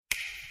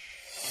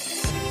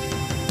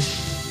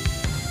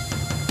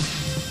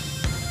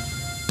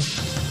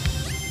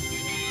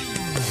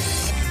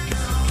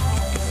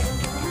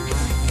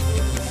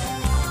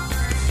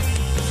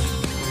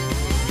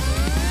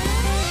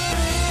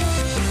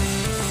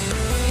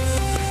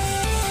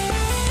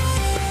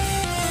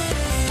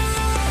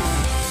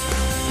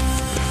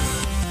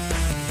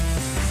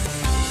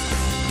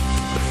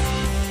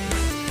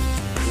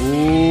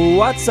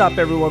What's up,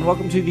 everyone?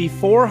 Welcome to the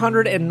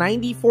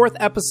 494th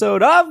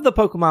episode of the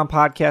Pokemon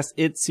Podcast.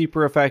 It's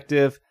super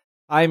effective.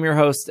 I'm your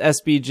host,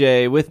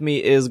 SBJ. With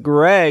me is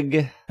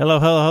Greg.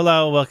 Hello, hello,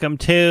 hello. Welcome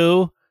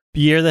to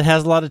the year that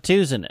has a lot of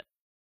twos in it.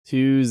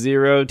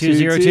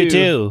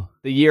 2022.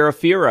 The year of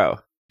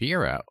Fearow.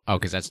 Fearow? Oh,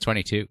 because that's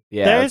 22.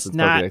 Yeah, there's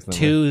not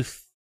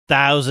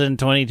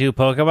 2022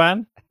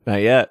 Pokemon?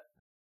 Not yet.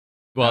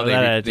 Well,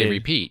 they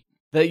repeat.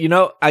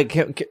 I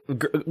can't.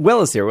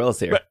 Will is here. I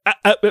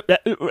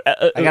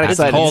got excited. It's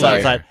cold Sorry.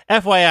 outside.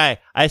 FYI,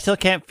 I still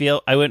can't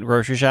feel. I went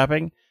grocery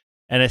shopping,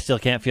 and I still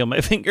can't feel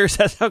my fingers.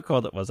 That's how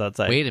cold it was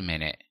outside. Wait a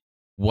minute.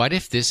 What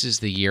if this is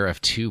the year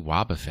of two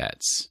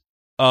Wobbuffets?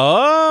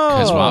 Oh,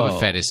 Because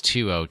Wobbuffet is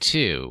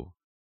 202.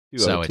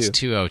 So it's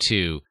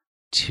 202.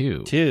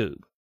 Two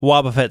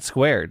Wobbuffet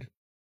squared.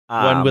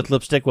 One with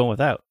lipstick, one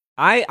without.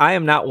 I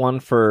am not one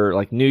for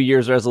like New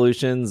Year's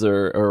resolutions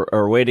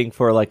or waiting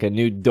for like a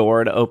new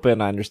door to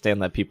open. I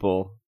understand that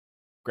people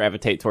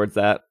gravitate towards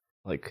that.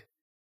 Like,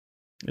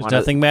 there's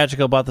nothing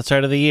magical about the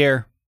start of the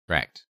year.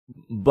 Correct.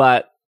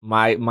 But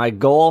my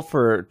goal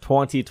for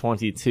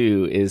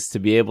 2022 is to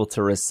be able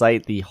to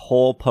recite the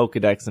whole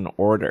Pokedex in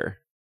order.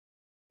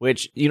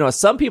 Which,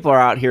 some people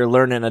are out here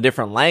learning a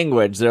different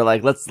language. They're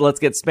like, let's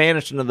get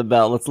Spanish into the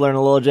belt. Let's learn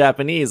a little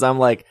Japanese. I'm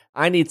like,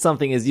 I need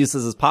something as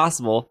useless as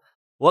possible.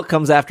 What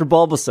comes after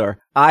Bulbasaur?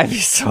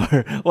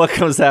 Ivysaur. What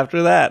comes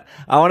after that?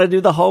 I want to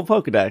do the whole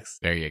Pokedex.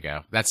 There you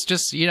go. That's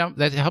just,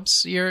 that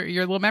helps your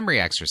little memory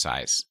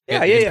exercise.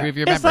 Improve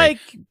your it's memory.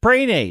 like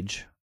brain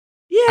age.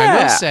 Yeah.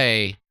 I will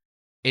say,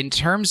 in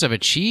terms of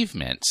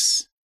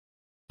achievements,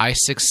 I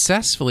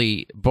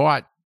successfully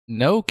bought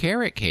no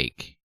carrot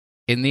cake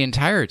in the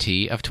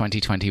entirety of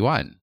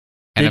 2021.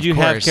 And Did you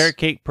course, have carrot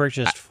cake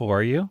purchased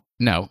for you?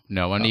 No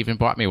one even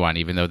bought me one,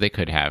 even though they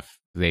could have.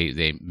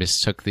 They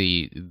mistook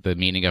the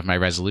meaning of my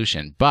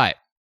resolution. But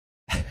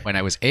when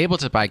I was able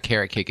to buy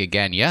carrot cake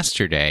again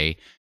yesterday,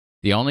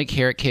 the only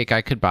carrot cake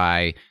I could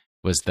buy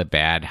was the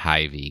bad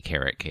Hy-Vee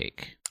carrot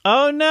cake.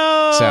 Oh,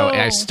 no! So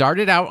I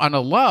started out on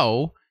a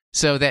low,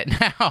 so that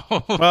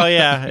now well,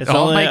 yeah, it's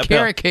all only my uphill.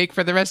 carrot cake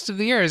for the rest of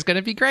the year is going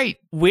to be great.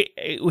 We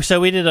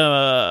did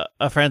a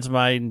friends of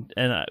mine,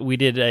 and we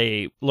did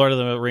a Lord of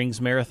the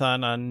Rings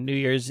marathon on New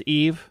Year's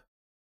Eve,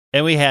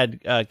 and we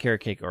had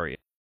carrot cake Oreo.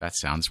 That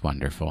sounds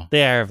wonderful.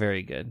 They are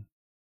very good.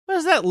 What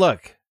does that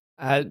look?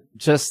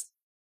 It's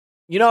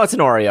an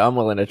Oreo. I'm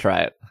willing to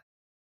try it.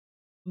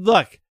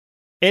 Look,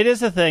 it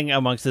is a thing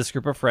amongst this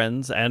group of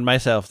friends and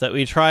myself that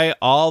we try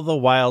all the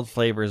wild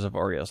flavors of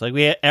Oreos. Like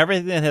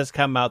everything that has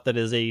come out that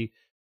is a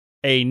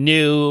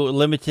new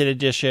limited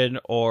edition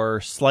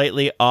or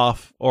slightly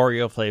off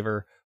Oreo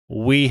flavor,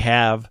 we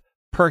have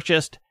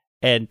purchased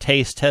and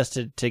taste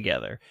tested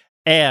together.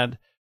 And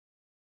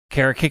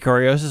carrot cake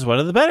Oreos is one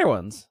of the better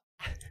ones.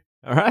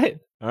 All right.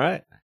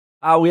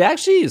 We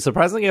actually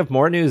surprisingly have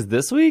more news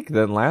this week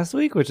than last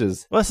week, which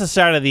is... Well, it's the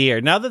start of the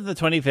year. Now that the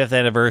 25th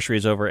anniversary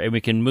is over and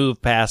we can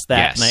move past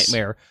that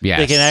nightmare,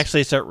 they can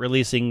actually start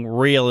releasing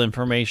real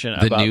information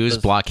about the news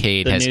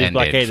blockade has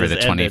ended for the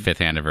 25th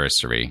ended.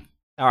 anniversary.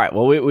 All right,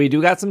 well, we do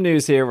got some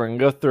news here. We're going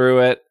to go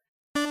through it.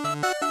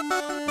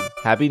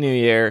 Happy New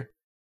Year.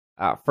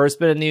 First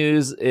bit of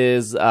news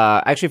is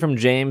actually from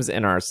James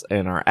in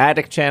our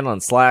Addict channel in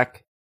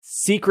Slack.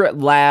 Secret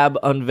Lab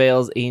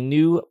unveils a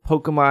new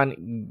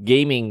Pokemon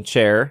gaming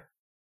chair.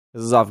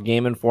 This is off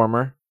Game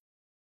Informer.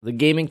 The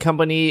gaming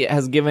company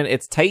has given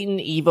its Titan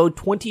Evo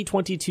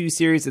 2022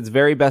 series its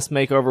very best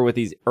makeover with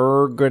these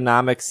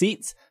ergonomic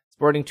seats,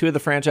 sporting two of the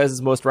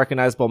franchise's most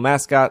recognizable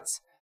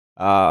mascots.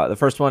 The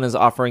first one is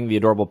offering the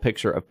adorable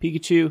picture of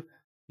Pikachu,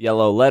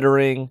 yellow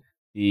lettering.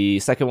 The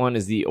second one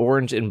is the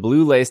orange and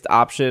blue laced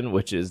option,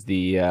 which is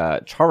the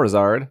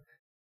Charizard.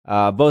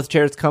 Both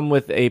chairs come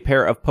with a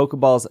pair of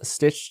Pokeballs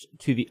stitched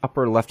to the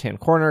upper left-hand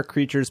corner,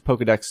 creatures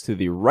Pokedex to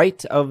the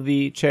right of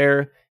the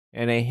chair,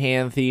 and a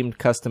hand-themed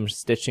custom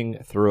stitching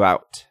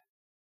throughout.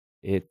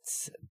 It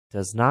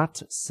does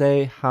not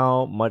say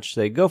how much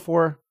they go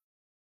for.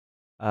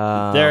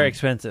 They're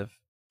expensive.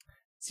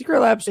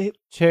 Secret Lab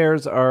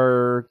chairs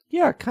are,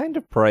 kind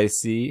of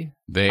pricey.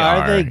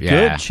 Are they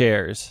good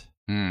chairs?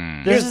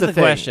 This is the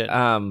question.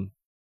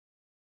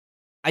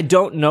 I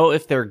don't know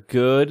if they're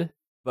good.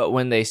 But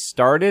when they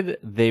started,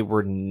 they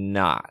were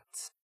not.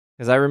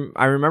 Because I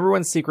remember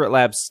when Secret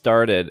Lab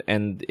started,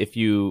 and if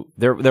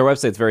their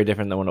website's very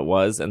different than what it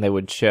was, and they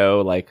would show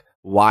like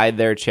why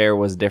their chair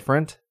was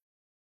different,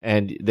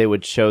 and they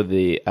would show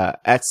the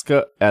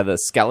the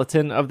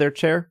skeleton of their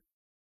chair,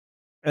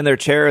 and their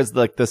chair is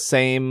like the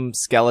same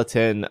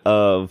skeleton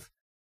of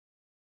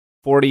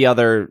 40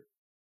 other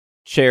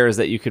chairs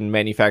that you can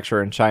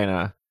manufacture in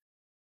China.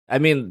 I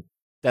mean,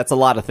 that's a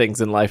lot of things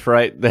in life,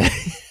 right?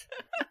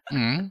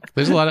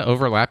 There's a lot of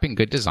overlapping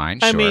good design.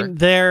 Sure. I mean,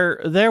 their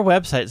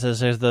website says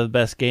they're the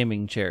best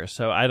gaming chair,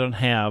 so I don't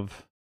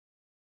have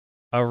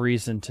a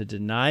reason to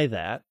deny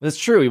that. That's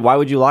true. Why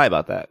would you lie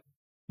about that?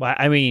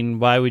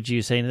 Why would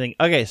you say anything?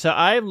 Okay, so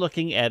I'm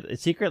looking at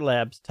Secret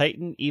Labs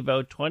Titan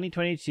Evo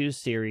 2022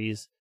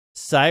 series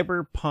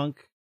Cyberpunk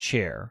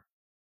chair.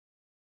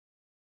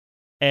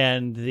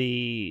 And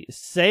the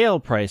sale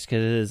price,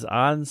 because it is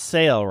on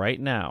sale right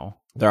now.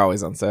 They're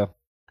always on sale.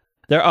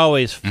 They're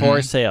always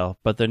for sale,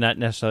 but they're not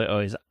necessarily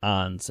always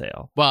on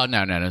sale. Well,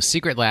 no.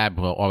 Secret Lab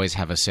will always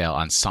have a sale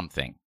on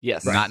something.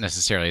 Yes. Not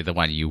necessarily the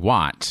one you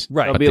want.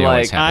 Right. It'll But be they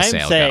always like, have a I'm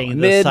sale saying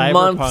going. the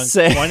Mid-month Cyberpunk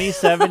sale.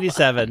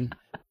 2077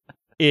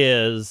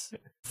 is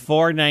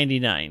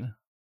 $499.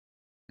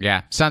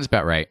 Yeah, sounds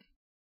about right.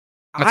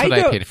 That's what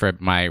I paid for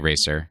my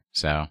racer.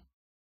 So,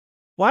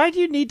 Why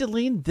do you need to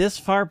lean this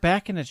far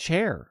back in a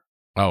chair?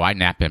 I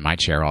nap in my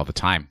chair all the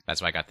time.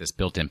 That's why I got this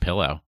built-in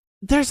pillow.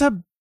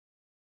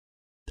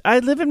 I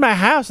live in my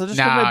house. I just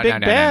got my big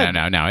bed.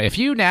 No. If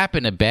you nap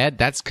in a bed,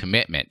 that's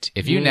commitment.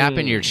 If you nap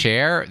in your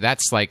chair,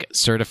 that's like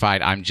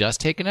certified. I'm just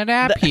taking a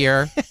nap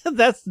here.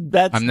 that's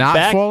I'm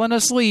not falling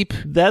asleep.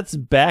 That's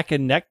back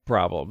and neck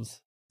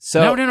problems.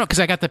 So No, because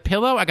I got the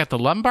pillow, I got the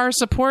lumbar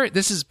support.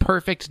 This is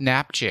perfect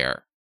nap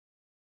chair.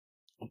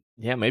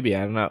 yeah, maybe,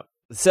 I don't know.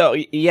 So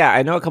yeah,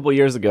 I know a couple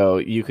years ago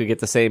you could get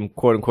the same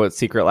quote unquote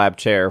Secret Lab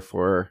chair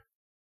for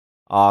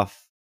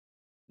off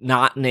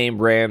not name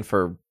brand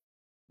for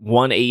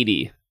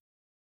 $180.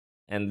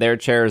 And their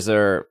chairs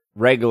are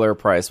regular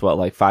price,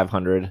 like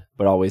 $500,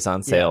 but always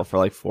on sale for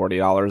like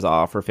 $40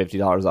 off or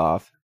 $50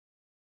 off.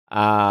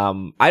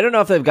 I don't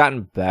know if they've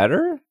gotten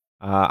better.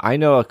 I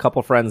know a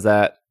couple friends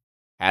that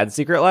had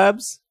Secret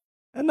Labs,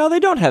 and now they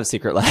don't have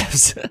Secret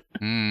Labs.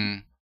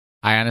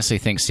 I honestly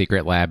think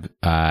Secret Lab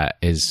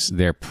is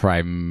their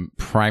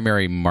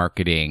primary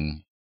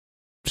marketing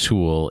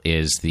tool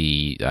is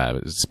the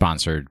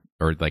sponsored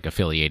or like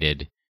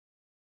affiliated,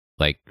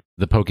 like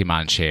the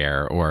Pokemon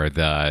chair or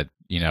the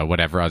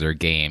whatever other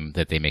game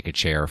that they make a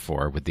chair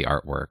for with the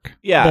artwork.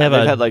 Yeah, they have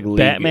they've a had like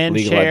Batman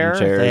League of chair. Legends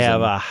chairs. They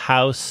have a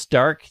House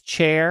Stark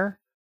chair,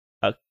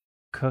 a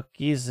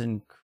cookies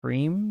and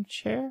cream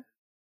chair.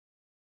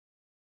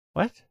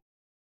 What?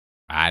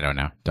 I don't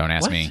know. Don't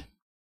ask me.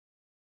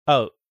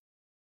 Oh,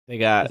 They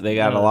got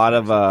a lot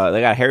of they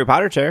got a Harry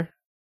Potter chair.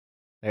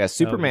 They got a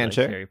Superman like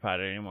chair. Harry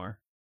Potter anymore.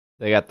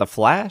 They got the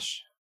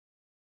Flash.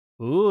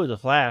 Ooh, the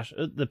Flash.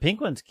 The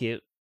pink one's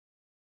cute.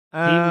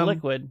 Team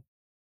Liquid.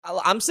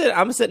 I'm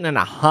sitting in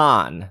a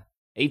Han,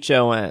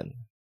 HON.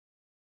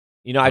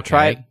 I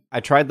tried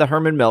the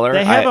Herman Miller.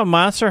 They have a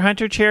Monster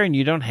Hunter chair and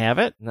you don't have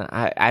it? No,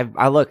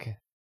 I look.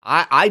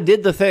 I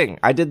did the thing.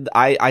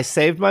 I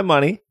saved my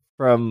money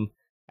from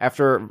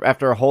after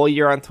a whole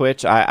year on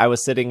Twitch. I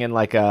was sitting in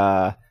like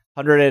a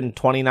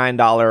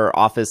 $129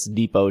 Office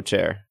Depot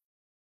chair.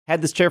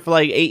 Had this chair for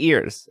like 8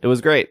 years. It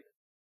was great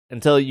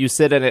until you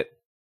sit in it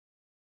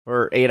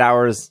for 8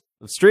 hours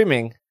of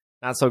streaming.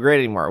 Not so great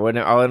anymore. When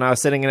I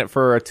was sitting in it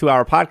for a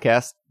 2-hour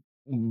podcast,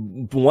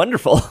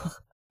 wonderful.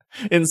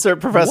 Insert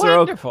Professor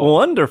Oak.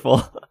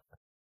 Wonderful.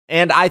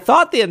 And I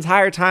thought the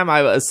entire time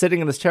I was sitting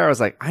in this chair, I was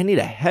like, I need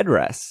a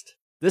headrest.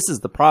 This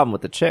is the problem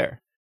with the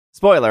chair.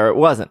 Spoiler, it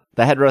wasn't.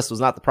 The headrest was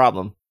not the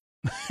problem.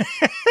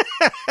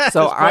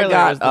 So I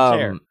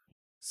got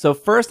so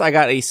first I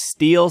got a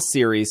Steel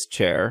Series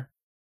chair,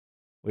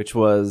 which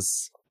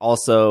was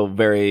also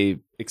very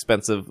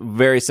expensive,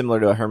 very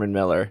similar to a Herman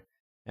Miller.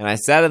 And I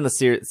sat in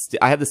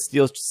I had the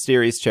Steel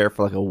Series chair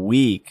for like a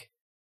week,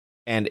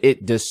 and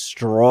it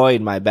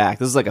destroyed my back.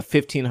 This is like a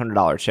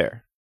 $1,500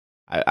 chair.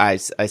 I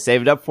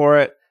saved up for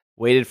it,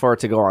 waited for it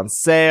to go on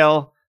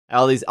sale.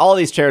 All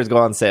these chairs go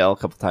on sale a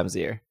couple times a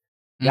year.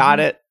 Got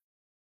it.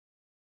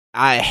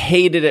 I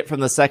hated it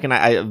from the second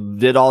I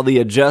did all the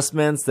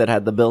adjustments that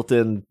had the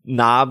built-in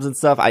knobs and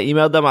stuff. I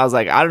emailed them. I was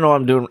like, I don't know what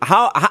I'm doing.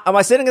 How am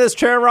I sitting in this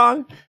chair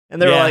wrong?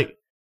 And they were like,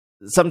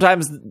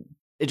 sometimes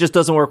it just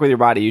doesn't work with your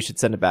body. You should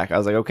send it back. I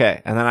was like,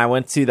 okay. And then I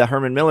went to the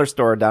Herman Miller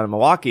store down in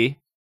Milwaukee,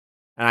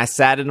 and I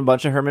sat in a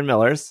bunch of Herman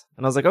Millers,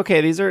 and I was like,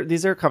 okay, these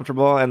are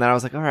comfortable. And then I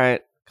was like, all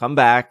right, come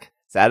back.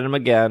 Sat in them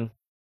again,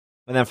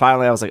 and then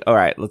finally I was like, all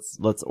right,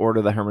 let's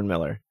order the Herman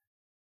Miller.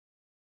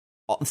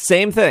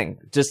 Same thing.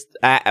 Just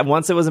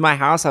once it was in my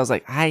house, I was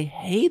like, I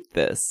hate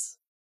this.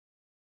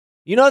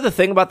 You know the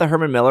thing about the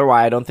Herman Miller,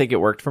 why I don't think it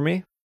worked for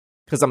me?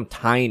 Because I'm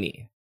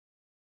tiny.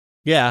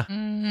 Yeah.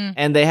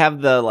 And they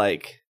have the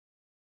like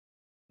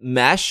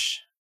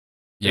mesh.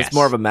 Yes. It's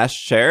more of a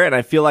mesh chair, and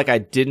I feel like I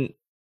didn't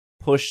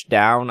push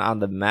down on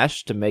the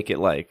mesh to make it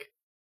like.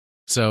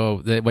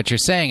 So what you're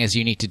saying is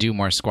you need to do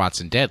more squats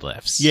and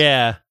deadlifts.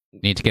 Yeah. You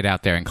need to get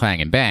out there and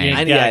clang and bang.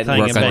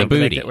 Work on the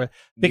booty.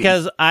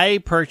 Because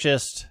I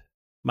purchased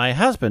my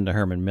husband a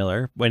Herman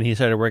Miller when he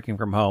started working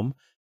from home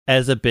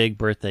as a big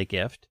birthday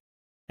gift.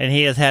 And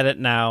he has had it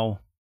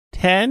now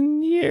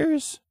 10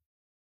 years,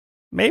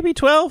 maybe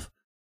 12.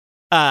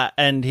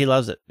 And he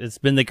loves it. It's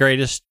been the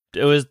greatest.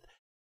 It was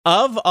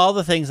of all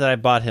the things that I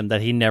bought him that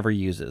he never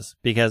uses,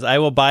 because I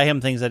will buy him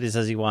things that he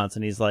says he wants,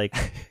 and he's like,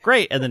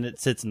 great. And then it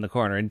sits in the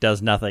corner and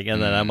does nothing.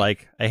 And then I'm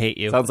like, I hate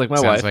you. Sounds like my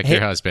Sounds wife. like your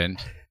husband.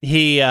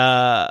 He,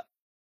 well,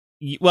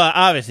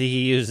 obviously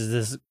he uses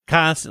this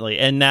constantly.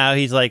 And now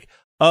he's like,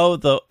 oh,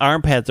 the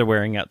arm pads are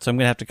wearing out, so I'm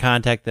going to have to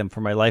contact them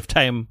for my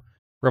lifetime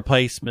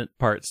replacement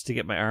parts to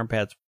get my arm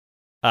pads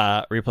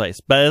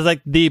replaced. But it's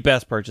like the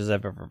best purchase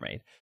I've ever made.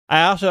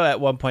 I also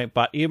at one point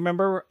bought, you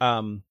remember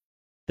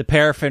the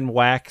paraffin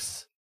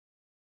wax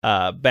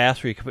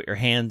bath where you can put your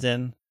hands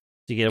in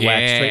to get a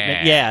wax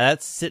treatment. Yeah,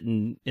 that's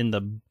sitting in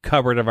the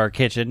cupboard of our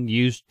kitchen,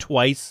 used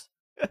twice.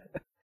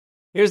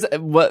 Here's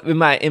what in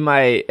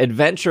my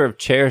adventure of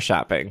chair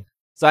shopping.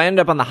 So I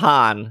ended up on the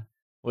Han,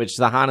 which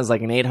the Han is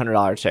like an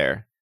 $800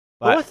 chair.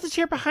 But what's the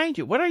chair behind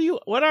you? What are you?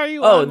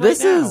 Oh, on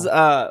this right is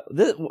now?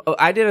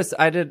 I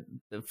did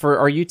for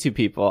our YouTube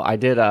people. I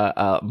did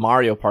a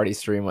Mario Party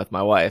stream with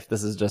my wife.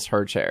 This is just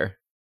her chair.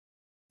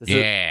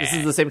 This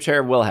is the same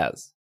chair Will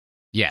has.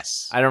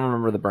 Yes. I don't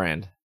remember the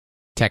brand.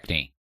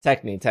 Techni.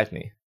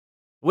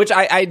 Which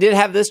I did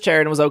have this chair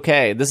and it was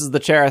okay. This is the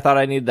chair I thought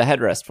I needed the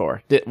headrest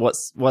for.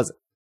 Was it?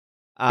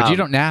 But you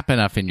don't nap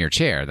enough in your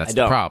chair. That's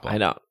the problem. I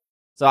don't.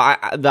 So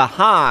the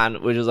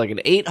Han, which is like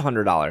an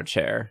 $800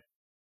 chair,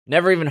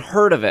 never even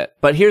heard of it.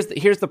 But here's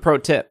the pro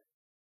tip: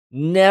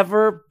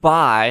 never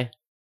buy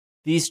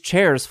these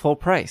chairs full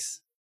price.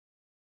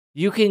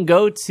 You can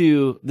go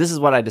to, this is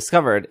what I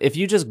discovered. If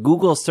you just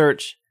Google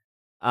search,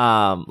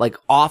 like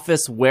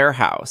office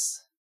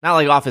warehouse, not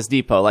like Office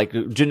Depot, like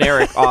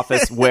generic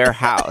office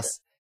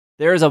warehouse,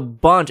 there's a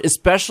bunch,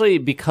 especially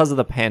because of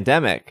the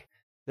pandemic.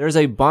 There's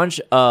a bunch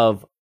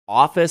of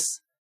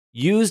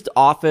used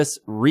office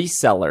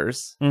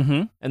resellers,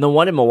 and the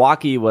one in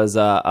Milwaukee was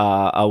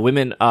a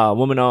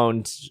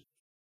woman-owned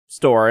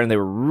store, and they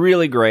were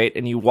really great.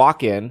 And you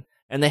walk in,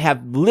 and they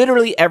have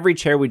literally every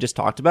chair we just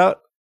talked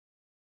about,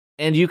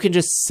 and you can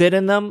just sit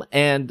in them.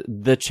 And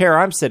the chair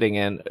I'm sitting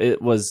in,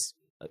 it was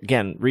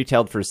again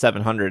retailed for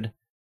 $700. It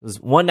was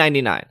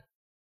 $199.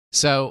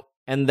 So,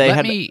 and they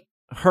had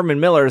Herman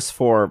Miller's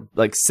for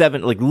like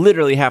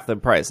literally half the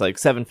price, like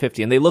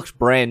 $750, and they looked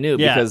brand new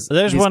because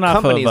there's these one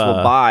companies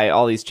will buy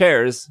all these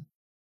chairs.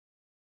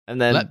 And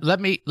then let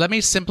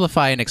me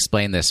simplify and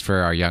explain this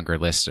for our younger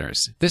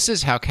listeners. This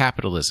is how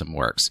capitalism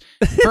works.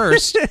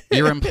 First,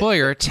 your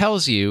employer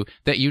tells you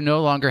that you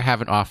no longer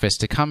have an office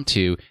to come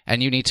to,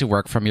 and you need to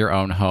work from your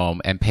own home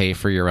and pay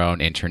for your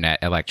own internet,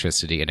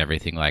 electricity, and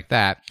everything like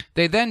that.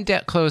 They then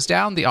close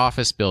down the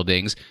office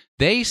buildings.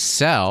 They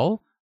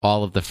sell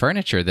all of the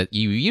furniture that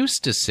you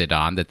used to sit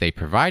on that they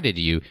provided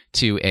you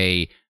to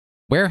a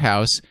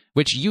warehouse,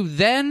 which you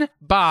then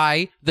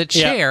buy the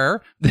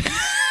chair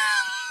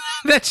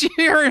that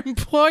your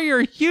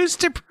employer used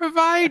to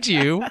provide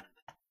you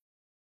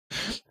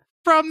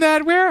from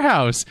that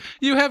warehouse.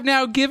 You have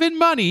now given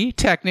money,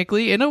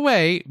 technically, in a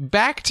way,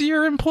 back to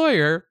your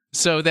employer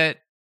so that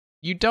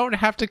you don't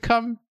have to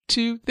come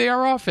to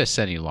their office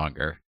any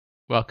longer.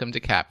 Welcome to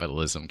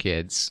capitalism,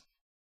 kids.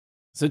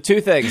 So 2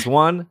 things.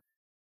 One,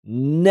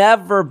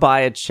 never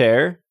buy a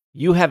chair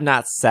you have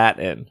not sat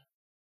in.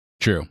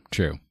 True.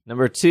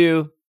 Number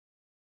 2,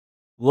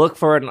 look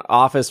for an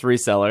office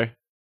reseller.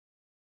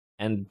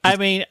 And I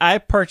mean, I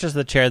purchased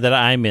the chair that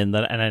I'm in,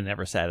 and I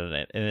never sat in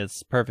it, and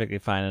it's perfectly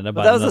fine. And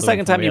but that was the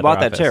second time you bought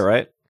that chair,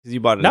 right? Because you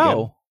bought it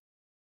again.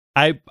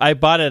 I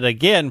bought it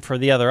again for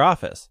the other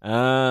office.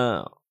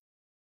 Oh.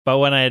 But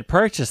when I had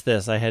purchased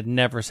this, I had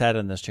never sat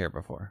in this chair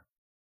before.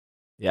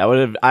 Yeah,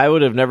 I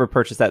would have never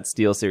purchased that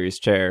SteelSeries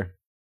chair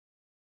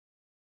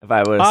if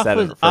I would have sat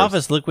in it first.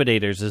 Office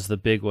Liquidators is the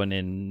big one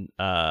in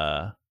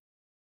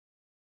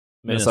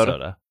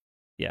Minnesota.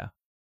 Yeah.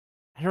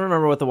 I don't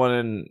remember what the one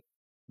in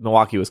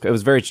Milwaukee was. It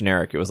was very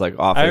generic. It was like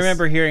office. I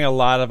remember hearing a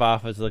lot of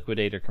Office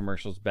Liquidator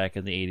commercials back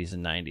in the 80s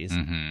and 90s.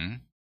 Mm-hmm.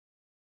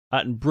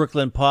 Out in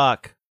Brooklyn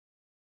Park.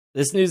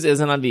 This news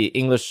isn't on the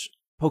English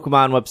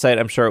Pokemon website.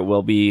 I'm sure it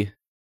will be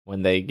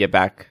when they get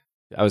back.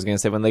 I was going to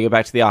say when they get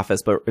back to the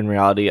office, but in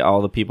reality,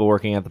 all the people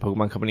working at the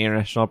Pokemon Company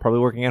International are probably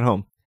working at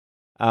home.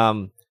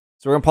 So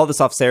we're going to pull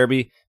this off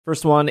Cerebi.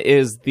 First one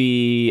is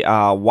the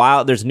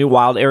Wild. There's a new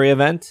Wild Area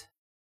event.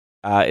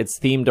 It's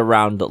themed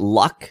around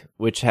luck,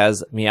 which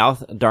has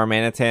Meowth,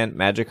 Darmanitan,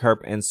 Magikarp,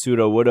 and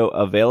Sudowoodo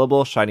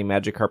available. Shiny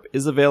Magikarp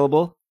is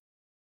available.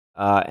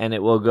 And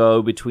it will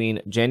go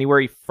between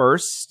January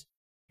 1st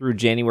through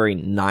January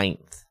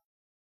 9th.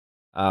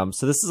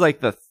 So this is like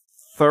the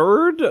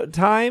 3rd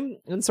time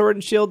in Sword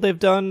and Shield they've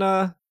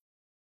done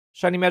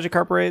Shiny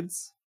Magikarp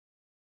raids.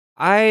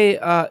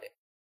 I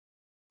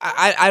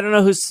don't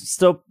know who's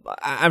still...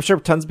 I'm sure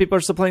tons of people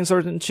are still playing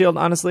Sword and Shield,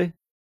 honestly.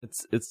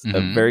 It's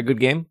a very good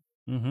game.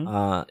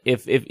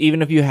 Mm-hmm.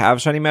 Even if you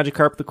have Shiny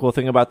Magikarp, the cool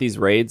thing about these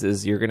raids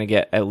is you're going to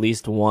get at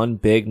least one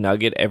big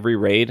nugget every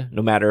raid,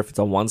 no matter if it's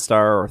a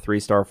 1-star or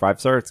 3-star or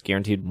 5-star. It's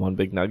guaranteed one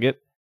big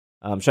nugget.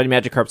 Shiny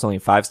Magikarp's only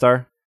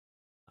 5-star.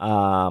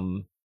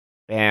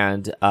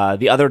 And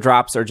the other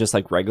drops are just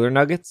like regular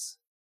nuggets.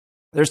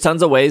 There's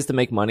tons of ways to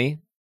make money.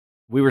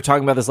 We were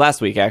talking about this last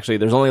week, actually.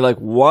 There's only like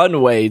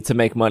one way to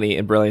make money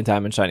in Brilliant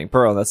Diamond and Shining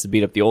Pearl, and that's to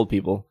beat up the old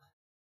people.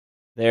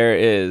 There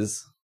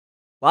is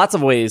lots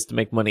of ways to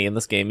make money in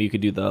this game. You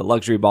could do the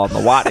luxury ball and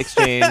the Watt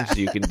exchange.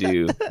 You can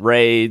do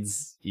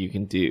raids. You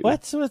can do...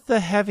 What's with the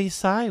heavy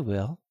sigh,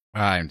 Will?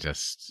 I'm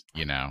just,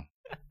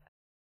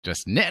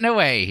 just knitting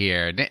away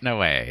here, knitting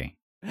away.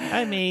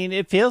 I mean,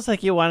 it feels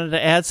like you wanted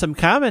to add some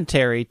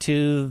commentary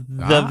to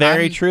the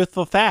very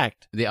truthful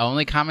fact. The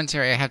only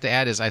commentary I have to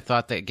add is I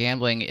thought that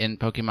gambling in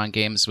Pokemon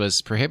games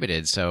was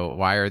prohibited, so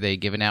why are they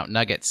giving out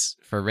nuggets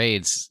for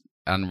raids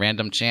on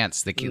random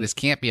chance. This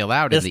can't be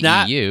allowed It's in the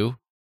not- EU.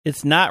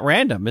 It's not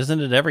random, isn't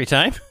it? Every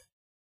time.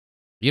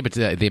 Yeah, but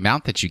the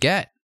amount that you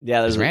get.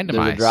 Yeah, there's It's there's a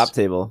randomized. drop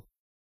table.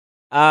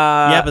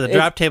 Yeah, but the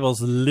drop table's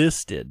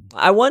listed.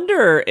 I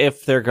wonder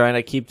if they're going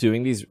to keep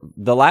doing these.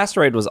 The last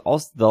raid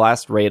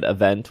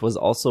event was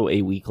also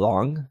a week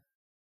long.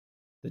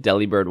 The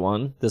Delibird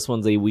one. This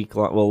one's a week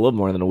long. Well, a little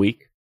more than a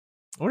week.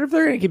 I wonder if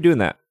they're going to keep doing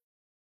that.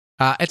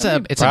 It's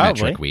a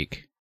Probably. metric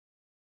week.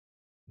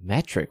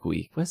 Metric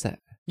week. What's that?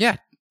 Yeah,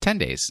 10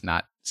 days,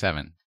 not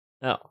 7.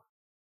 Oh,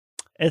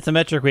 It's a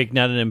metric week,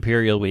 not an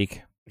imperial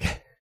week. got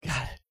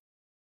it.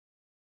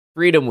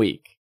 Freedom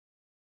week.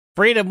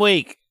 Freedom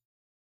week.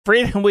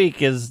 Freedom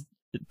week is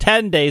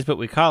 10 days, but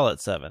we call it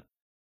 7.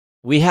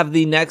 We have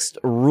the next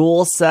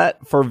rule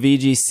set for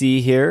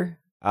VGC here.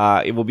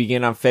 It will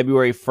begin on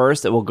February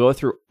 1st. It will go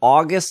through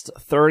August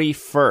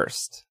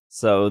 31st.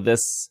 So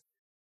this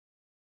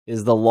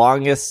is the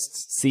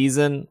longest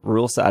season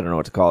rule set. I don't know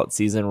what to call it.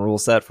 Season rule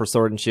set for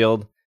Sword and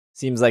Shield.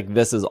 Seems like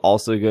this is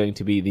also going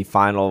to be the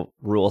final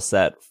rule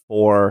set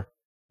for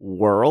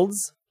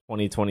Worlds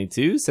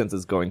 2022, since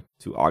it's going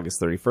to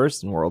August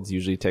 31st, and Worlds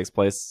usually takes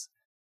place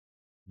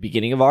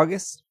beginning of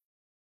August.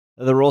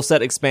 The rule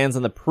set expands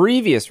on the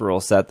previous rule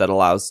set that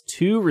allows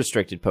 2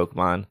 restricted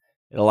Pokemon.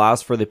 It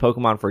allows for the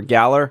Pokemon for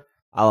Galar,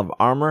 Isle of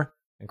Armor,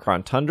 and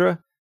Crown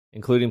Tundra,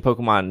 including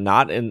Pokemon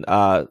not in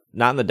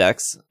the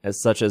decks,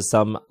 such as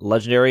some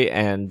legendary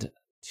and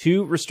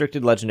 2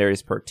 restricted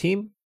legendaries per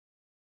team.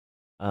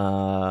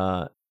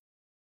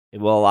 It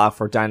will allow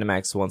for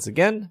Dynamax once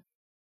again,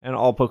 and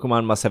all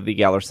Pokemon must have the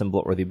Galar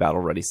symbol or the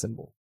Battle Ready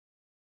symbol.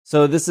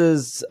 So this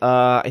is,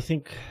 I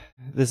think,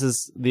 this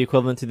is the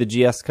equivalent to the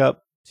GS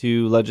Cup,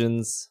 2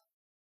 Legends.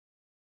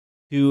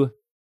 2.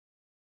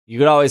 You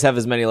could always have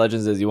as many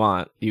Legends as you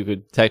want. You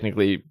could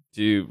technically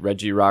do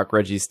Regirock,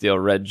 Registeel,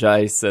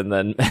 Regice, and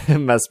then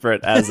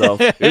Mesprit, Azelf,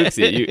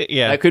 Uxie.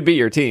 Yeah. That could be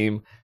your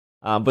team.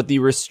 But the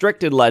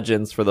restricted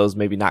Legends, for those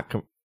maybe not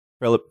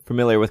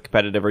familiar with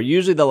competitive, are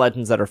usually the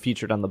Legends that are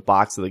featured on the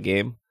box of the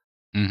game.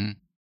 Mm-hmm.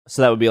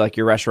 So that would be like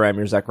your Reshiram,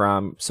 your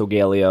Zekrom,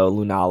 Solgaleo,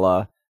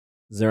 Lunala,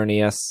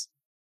 Xerneas,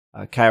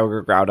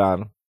 Kyogre,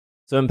 Groudon.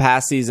 So in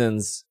past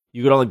seasons,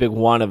 you could only pick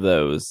one of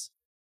those.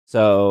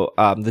 So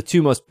the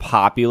 2 most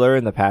popular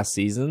in the past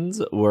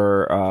seasons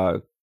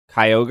were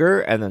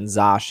Kyogre and then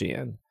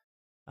Zacian.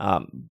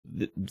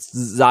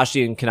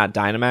 Zacian cannot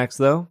Dynamax,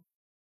 though.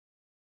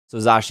 So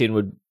Zacian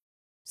would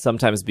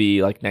sometimes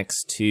be like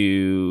next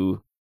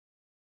to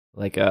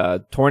like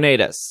a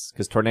Tornadus,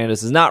 because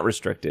Tornadus is not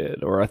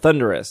restricted, or a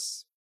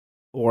Thundurus,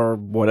 or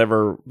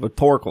whatever, a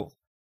Torkoal.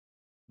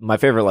 My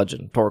favorite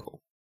legend, Torkoal.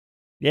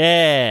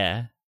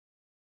 Yeah.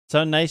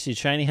 So nice you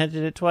shiny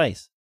hunted it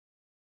twice.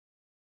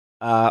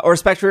 Or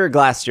Spectre or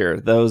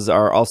Glastrier. Those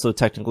are also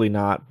technically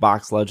not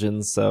box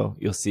legends, so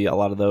you'll see a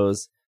lot of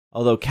those.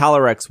 Although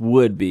Calyrex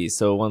would be,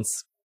 so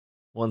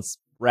once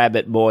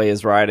Rabbit Boy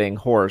is riding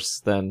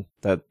horse, then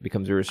that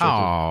becomes your restricted.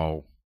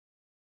 Oh.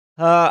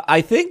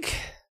 I think,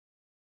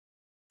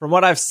 from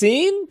what I've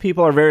seen,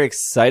 people are very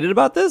excited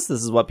about this.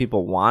 This is what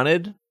people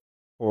wanted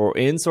for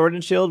in Sword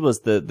and Shield, was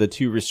the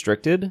 2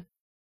 restricted.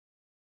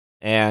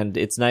 And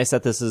it's nice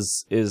that this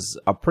is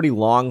a pretty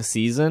long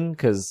season,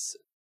 because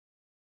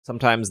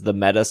sometimes the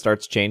meta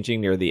starts changing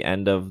near the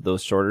end of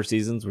those shorter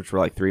seasons, which were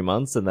like 3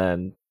 months, and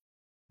then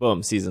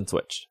boom, season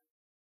switched.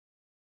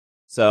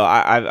 So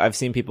I've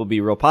seen people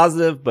be real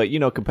positive, but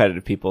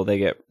competitive people, they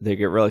get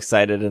real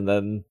excited, and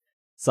then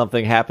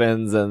something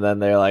happens, and then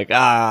they're like,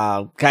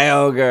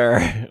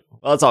 Kyogre.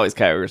 Well, it's always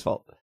Kyogre's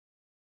fault.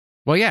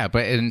 Well, yeah,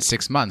 but in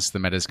 6 months, the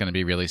meta is going to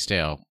be really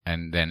stale,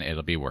 and then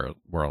it'll be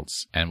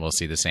Worlds, and we'll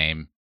see the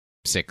same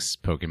 6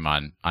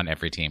 Pokemon on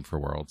every team for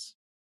Worlds.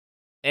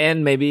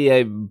 And maybe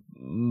a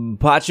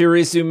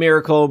Pachirisu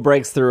miracle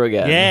breaks through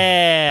again.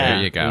 Yeah.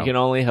 There you go. We can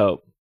only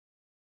hope.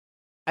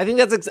 I think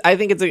that's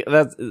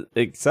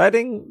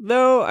exciting,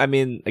 though. I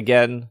mean,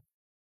 again,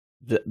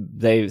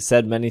 they've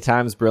said many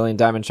times, Brilliant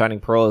Diamond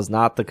Shining Pearl is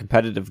not the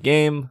competitive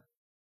game.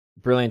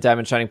 Brilliant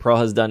Diamond Shining Pearl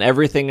has done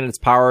everything in its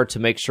power to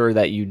make sure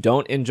that you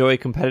don't enjoy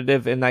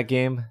competitive in that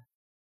game.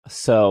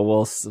 So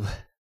we'll.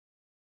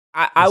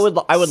 I would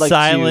like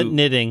silent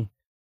knitting.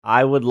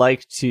 I would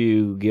like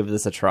to give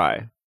this a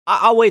try.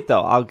 I'll wait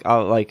though.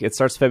 I'll like, it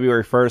starts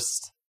February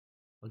 1st.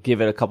 I'll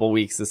give it a couple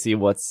weeks to see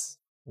what's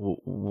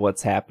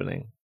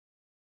happening.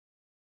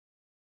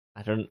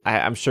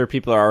 I'm sure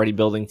people are already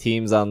building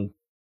teams on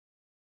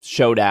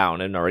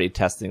Showdown and already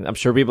testing. I'm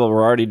sure people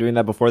were already doing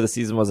that before the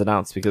season was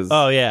announced, because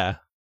Oh yeah.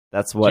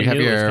 that's what. Do you have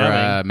knew it was your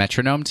coming.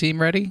 metronome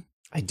team ready?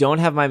 I don't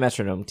have my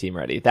metronome team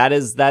ready. That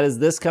is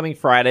this coming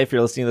Friday. If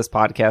you're listening to this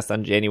podcast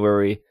on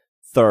January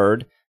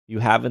 3rd, you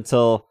have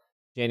until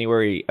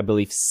January, I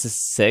believe,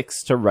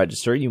 6th to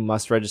register. You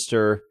must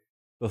register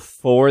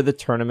before the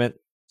tournament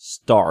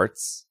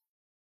starts.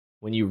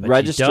 When you But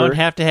register, you don't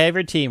have to have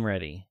your team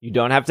ready. you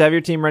don't have to have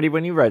your team ready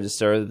when you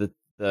register.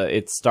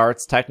 It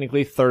starts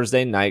technically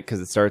Thursday night, because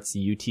it starts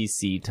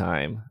UTC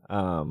time.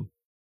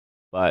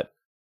 But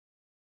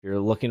if you're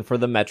looking for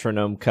the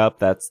Metronome Cup,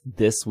 that's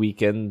this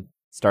weekend,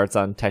 Starts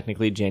on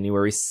technically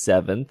January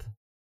 7th.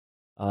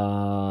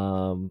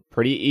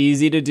 Pretty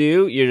easy to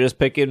do. You're just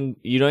picking.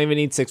 You don't even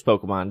need 6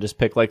 Pokemon. Just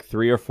pick like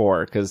 3 or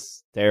 4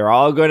 because they're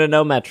all going to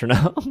know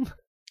Metronome.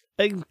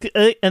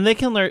 And they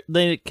can learn.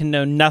 They can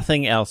know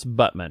nothing else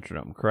but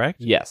Metronome.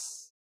 Correct?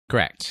 Yes.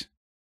 Correct.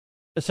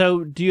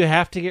 So, do you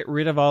have to get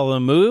rid of all the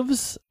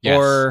moves, Yes.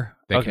 or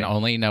They can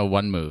only know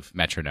one move,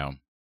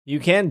 Metronome. You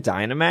can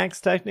Dynamax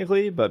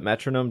technically, but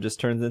Metronome just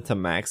turns into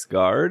Max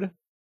Guard.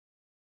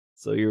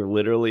 So you're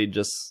literally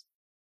just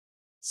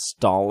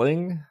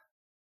stalling.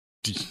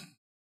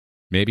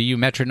 Maybe you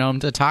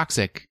Metronomed a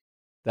Toxic.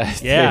 There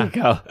Yeah. you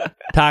go.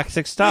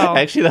 Toxic Stall?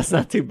 Actually, that's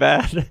not too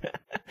bad.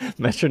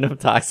 Metronome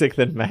Toxic,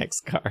 then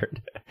Max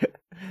Guard.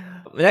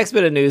 The next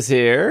bit of news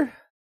here.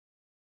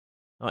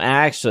 Oh,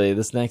 actually,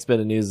 this next bit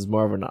of news is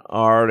more of an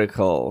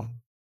article.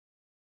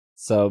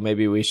 So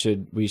maybe we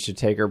should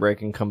take our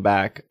break and come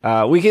back.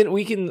 We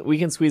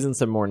can squeeze in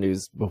some more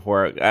news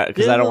before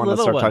because I don't want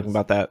to start talking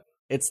about that.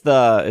 It's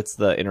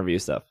the interview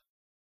stuff.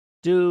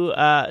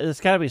 There's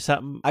got to be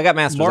something. I got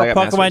Masters. More I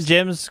got Pokemon Masters.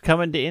 gyms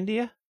coming to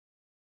India?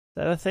 Is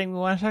that a thing we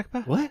want to talk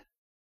about? What? It's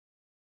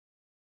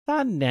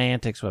on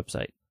Niantic's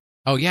website.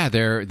 Oh yeah,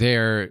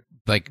 they're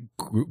like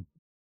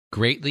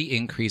greatly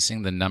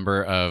increasing the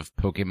number of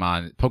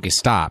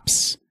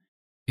Pokestops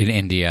in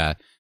India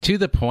to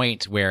the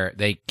point where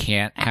they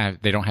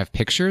don't have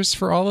pictures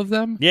for all of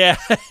them. Yeah.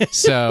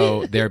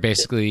 So they're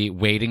basically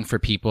waiting for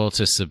people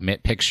to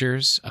submit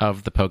pictures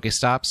of the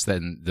Pokestops,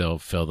 then they'll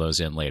fill those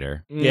in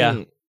later.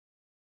 Yeah.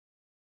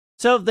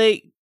 So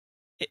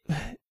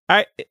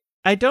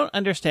I don't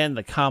understand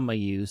the comma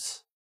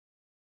use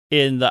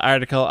in the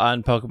article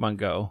on Pokemon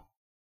Go.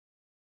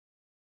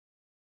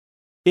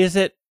 Is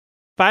it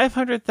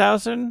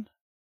 500,000?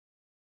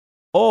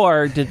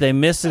 Or did they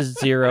miss a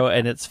 0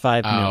 and it's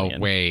 5 million? Oh,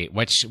 wait.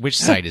 Which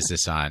site is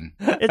this on?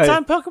 It's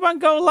on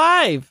Pokemon Go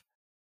Live.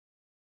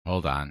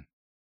 Hold on.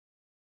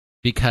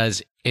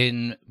 Because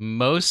in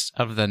most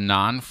of the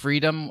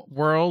non-freedom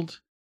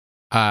world,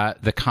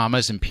 the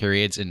commas and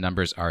periods and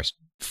numbers are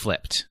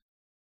flipped.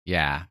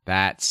 Yeah,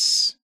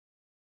 that's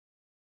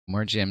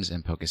more gyms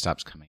and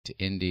Pokestops coming to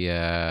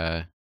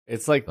India.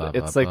 It's like Blah,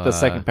 it's blah, like the blah.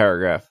 second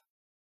paragraph,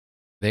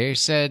 They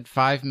said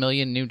 5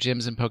 million new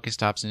gyms and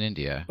Pokestops in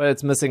India. but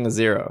it's missing a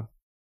 0.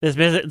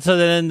 So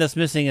then that's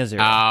missing a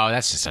 0. Oh,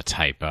 that's just a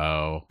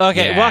typo.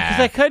 Okay, Yeah. well, because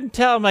I couldn't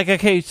tell. I'm like,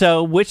 okay,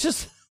 so which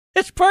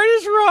part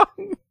is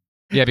wrong?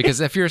 Yeah, because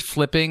if you're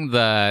flipping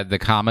the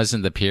commas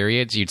and the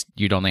periods,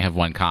 you'd only have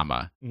one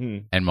comma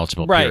and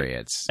multiple Right.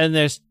 periods. And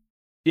it's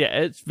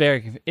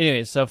very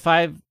anyway. So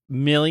 5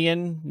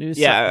 million new.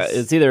 Yeah, subs.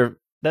 it's either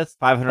That's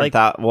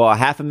 500,000, well,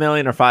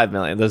 500,000 or 5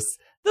 million. Those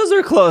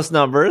are close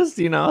numbers,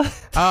 you know.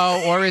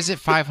 Oh, or is it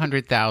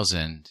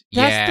 500,000?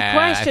 That's the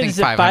question. Is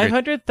it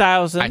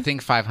 500,000? I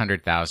think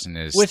 500,000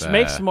 is which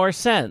makes more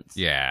sense.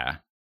 Yeah.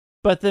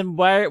 But then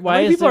why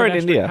many is people there are an in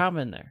extra India?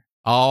 comma in there?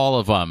 All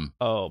of them.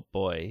 Oh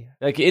boy,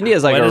 Like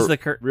India's like What a is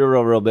the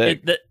real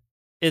big.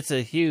 it's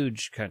a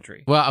huge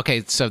country. Well,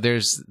 okay, so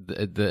there's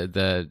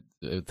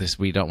this,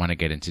 we don't want to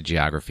get into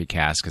geography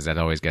cast because that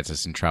always gets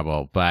us in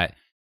trouble, but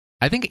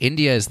I think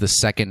India is the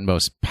second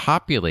most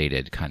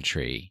populated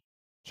country.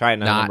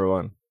 China not- number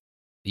 1.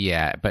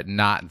 Yeah, but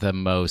not the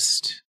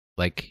most,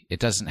 like, it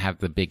doesn't have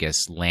the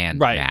biggest land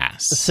Right.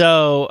 mass.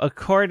 So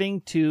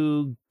according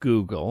to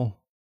Google,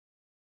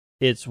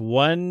 it's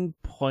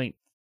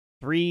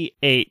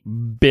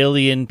 1.38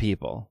 billion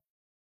people.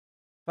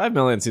 5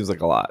 million seems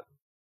like a lot.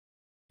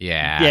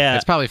 Yeah, Yeah.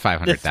 it's probably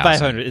 500,000. It's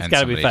 500. It's and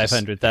gotta be somebody just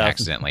 500,000.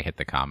 Accidentally hit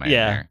the comment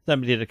Yeah, there.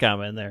 somebody did a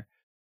comment in there.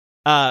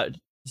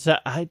 So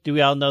do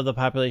we all know the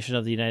population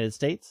of the United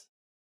States?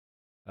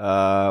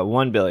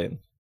 1 billion.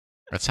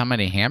 That's how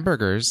many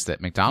hamburgers that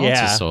McDonald's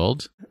Yeah. has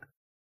sold.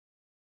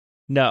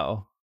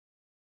 No.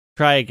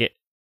 Try again.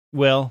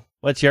 Will,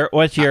 what's your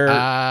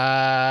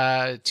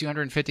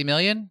 250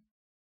 million?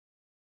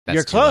 That's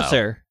you're too low.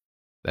 closer.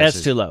 That's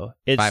That's too low.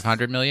 It's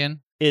 500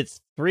 million?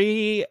 It's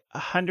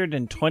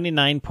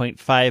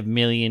 329.5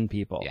 million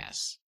people.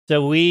 Yes.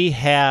 So we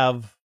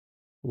have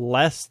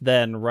less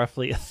than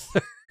roughly a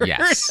third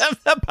Yes.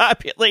 of the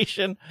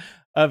population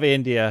of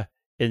India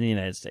in the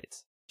United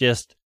States.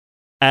 Just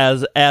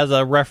as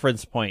a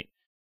reference point.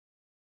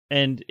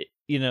 And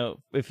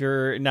if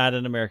you're not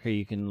in America,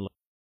 you can look.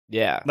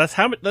 Yeah.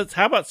 How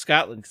about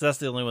Scotland, because that's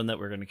the only one that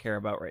we're going to care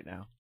about right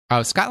now.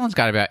 Oh, Scotland's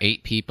got about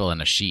 8 people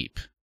and a sheep.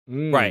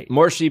 Right.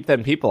 More sheep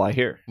than people, I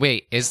hear.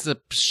 Wait, is the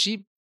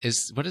sheep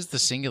what is the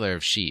singular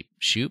of sheep?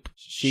 Shoop?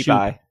 Sheep Shoop.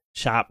 eye.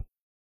 Shop.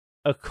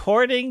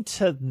 According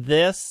to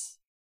this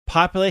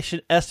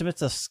population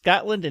estimates of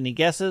Scotland, any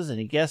guesses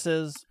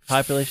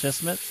population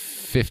estimates?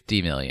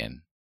 50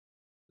 million.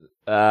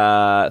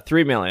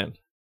 3 million.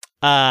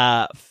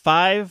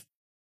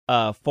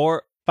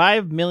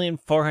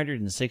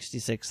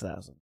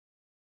 5,466,000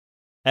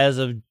 as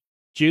of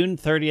June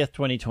 30th,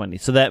 2020.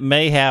 So that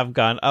may have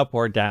gone up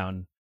or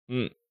down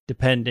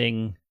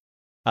depending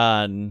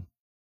on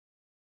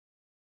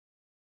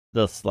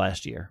this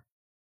last year.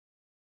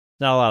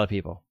 Not a lot of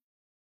people.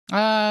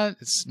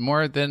 It's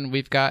more than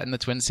we've got in the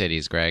Twin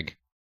Cities, Greg.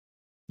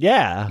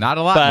 Yeah. Not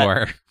a lot but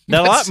more.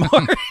 Not a lot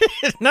more.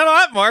 Not a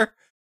lot more.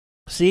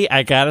 See,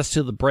 I got us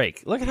to the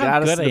break. Look at how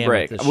Got us good to I the am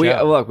break. at this We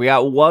show.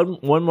 got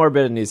one more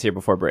bit of news here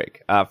before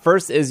break.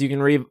 First is you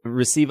can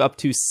receive up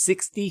to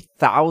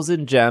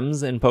 60,000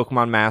 gems in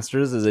Pokemon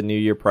Masters as a New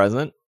Year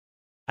present.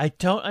 I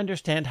don't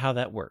understand how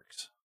that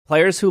works.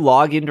 Players who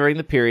log in during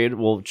the period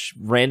will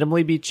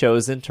randomly be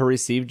chosen to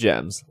receive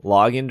gems.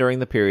 Log in during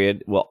the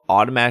period will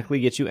automatically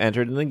get you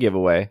entered in the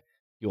giveaway.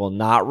 You will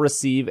not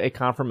receive a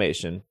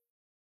confirmation.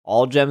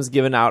 All gems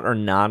given out are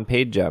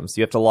non-paid gems.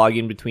 You have to log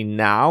in between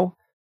now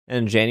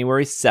and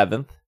January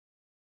 7th.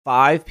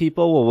 5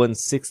 people will win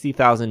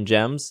 60,000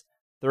 gems.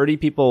 30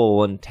 people will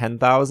win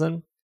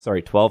 12,000.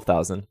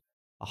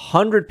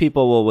 100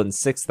 people will win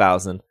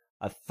 6,000.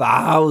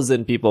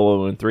 1,000 people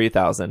will win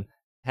 3,000.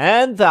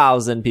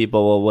 10,000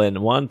 people will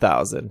win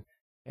 1,000.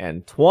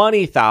 And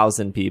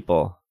 20,000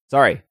 people.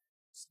 Sorry.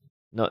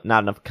 No,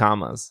 not enough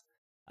commas.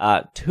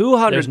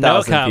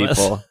 200,000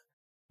 people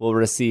will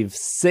receive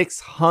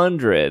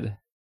 600.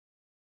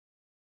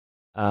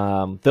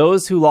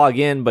 Those who log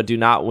in but do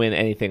not win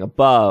anything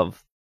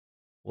above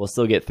will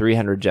still get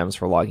 300 gems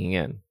for logging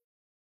in.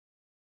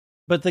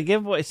 But the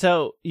giveaway,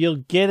 so you'll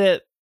get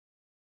it,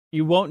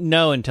 you won't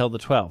know until the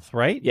 12th,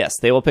 right? Yes,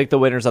 they will pick the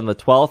winners on the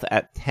 12th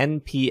at 10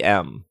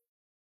 p.m.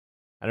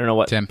 I don't know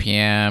what 10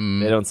 p.m.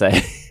 they don't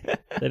say.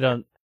 They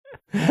don't.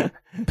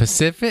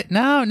 Pacific?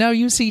 No,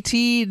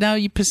 UCT. No,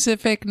 you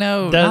Pacific.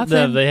 No, No,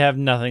 nothing. they have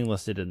nothing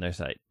listed in their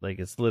site. Like,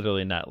 it's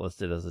literally not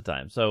listed as a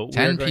time. So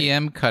 10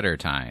 p.m. cutter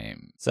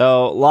time.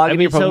 So log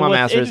into your so Pokemon what's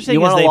Masters. interesting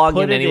You want is to they log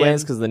put in it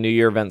anyways in- because the New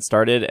Year event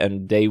started,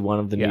 and day one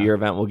of the New Yeah. Year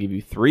event will give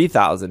you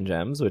 3,000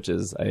 gems, which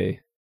is a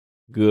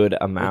good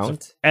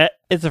amount.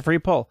 It's a free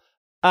poll.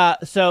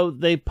 So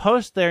they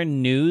post their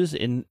news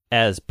in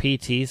as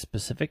PT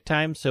specific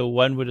time, so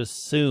one would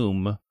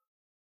assume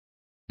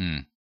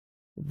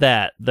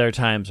that their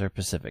times are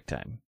Pacific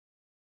time.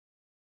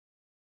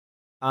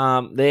 They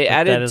But that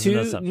added is an 2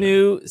 assumption.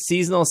 new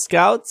seasonal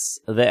scouts.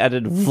 They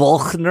added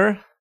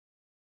Volkner,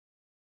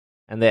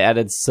 and they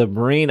added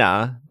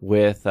Sabrina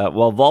with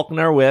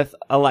Volkner with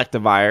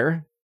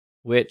Electivire,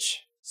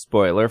 which,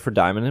 spoiler for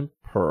Diamond and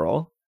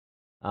Pearl,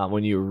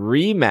 when you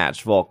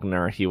rematch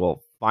Volkner, he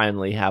will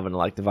finally have an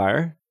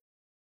Electivire.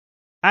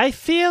 I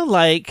feel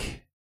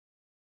like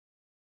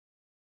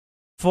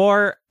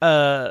for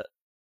a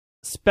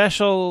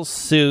special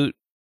suit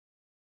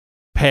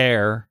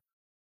pair,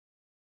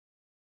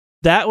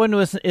 that one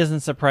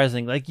isn't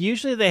surprising. Like,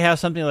 usually they have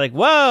something like,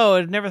 whoa,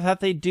 I never thought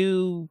they'd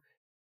do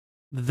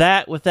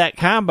that with that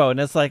combo. And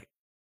it's like,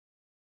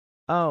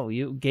 oh,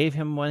 you gave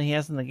him one he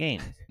has in the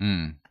game.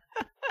 Mm.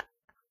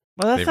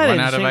 Well, that's They've not run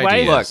out of interesting.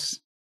 Why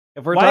ideas.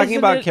 If we're Why talking isn't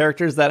about it-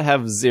 characters that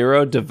have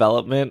 0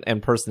 development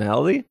and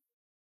personality,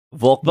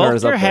 Volkner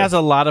is up Volkner there. has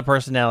a lot of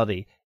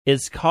personality.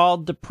 It's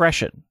called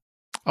depression.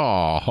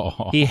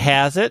 Oh, He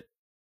has it,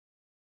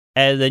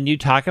 and then you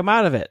talk him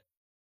out of it.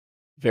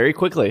 very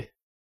quickly.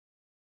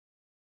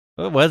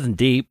 Well, it wasn't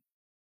deep.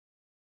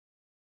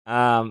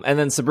 And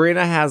then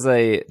Sabrina has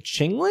a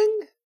Chingling?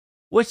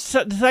 Which,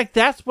 it's like,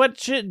 that's what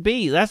should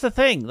be. That's the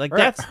thing. Like,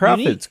 that's her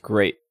unique. outfit's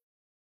great.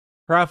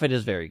 Her outfit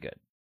is very good.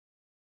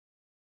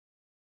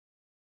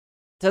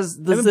 Does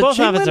I mean, the both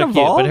outfits Chingling are cute,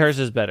 evolve? but hers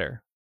is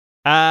better.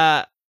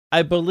 I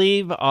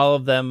believe all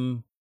of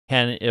them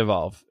can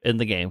evolve in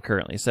the game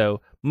currently.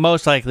 So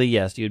most likely,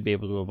 yes, you'd be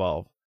able to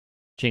evolve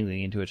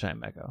Chingling into a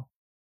Chime Echo.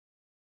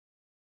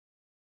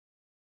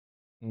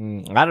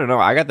 I don't know.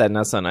 I got that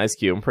Nessa and Ice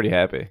Cube. I'm pretty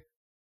happy.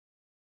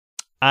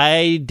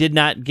 I did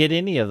not get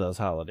any of those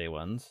holiday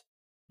ones,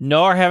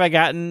 nor have I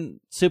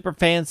gotten super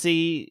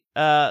fancy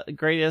second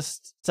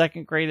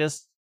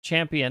greatest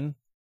champion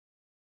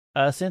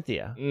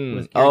Cynthia.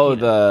 with Oh,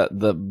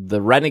 Giratina.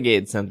 the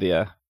Renegade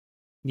Cynthia.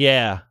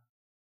 Yeah.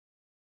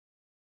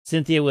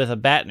 Cynthia with a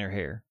bat in her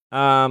hair.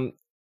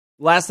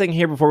 Last thing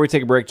here before we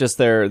take a break, just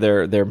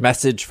their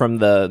message from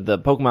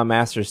the Pokemon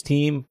Masters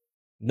team,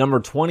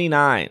 number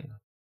 29.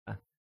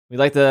 We'd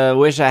like to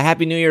wish a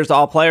Happy New Year's to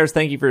all players.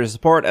 Thank you for your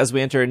support as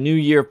we enter a new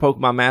year of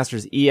Pokemon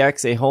Masters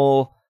EX. The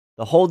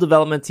whole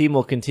development team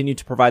will continue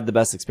to provide the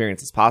best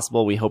experiences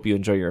possible. We hope you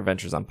enjoy your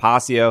adventures on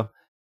Pasio.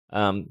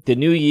 The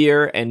New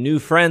Year and New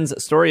Friends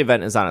story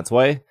event is on its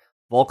way.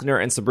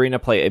 Volkner and Sabrina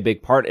play a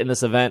big part in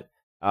this event,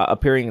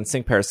 appearing in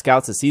Sync Pair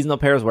Scouts as seasonal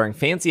pairs wearing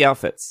fancy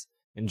outfits.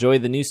 Enjoy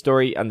the new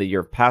story on the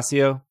Year of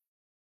Pasio.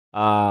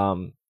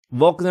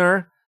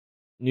 Volkner,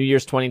 New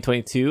Year's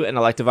 2022, and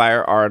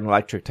Electivire are an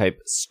electric type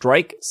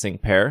strike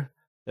sync pair.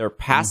 Their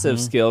passive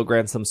skill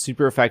grants them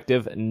super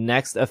effective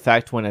next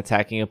effect when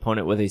attacking an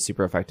opponent with a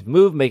super effective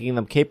move, making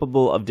them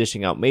capable of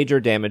dishing out major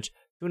damage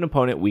to an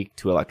opponent weak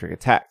to electric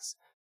attacks.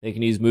 They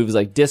can use moves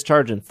like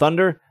Discharge and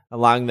Thunder,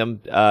 allowing them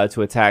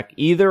to attack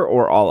either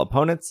or all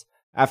opponents.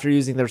 After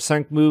using their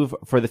sync move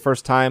for the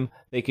first time,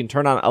 they can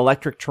turn on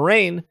Electric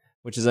Terrain,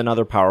 which is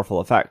another powerful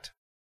effect.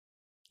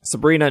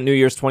 Sabrina, New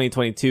Year's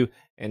 2022,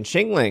 and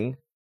Chingling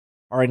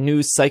are a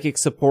new psychic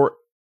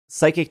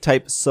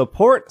type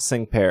support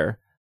sync pair.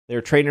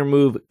 Their trainer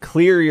move,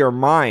 Clear Your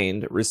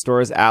Mind,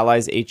 restores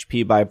allies'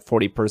 HP by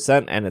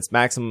 40% and its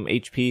maximum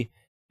HP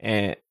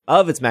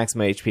of its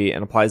maximum HP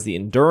and applies the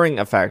enduring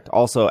effect.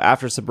 Also,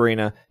 after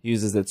Sabrina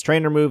uses its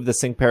trainer move, the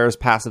Sync Pair's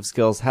passive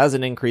skills has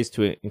an increase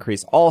to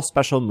increase all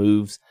special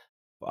moves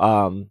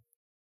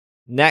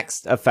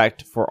next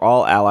effect for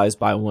all allies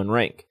by 1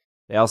 rank.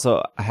 They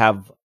also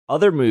have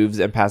other moves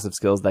and passive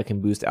skills that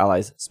can boost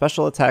allies'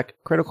 special attack,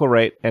 critical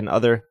rate, and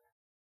other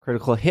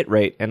critical hit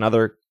rate and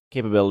other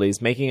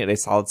capabilities, making it a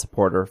solid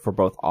supporter for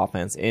both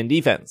offense and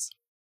defense.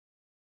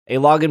 A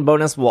login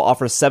bonus will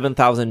offer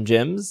 7,000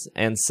 gems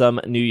and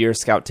some New Year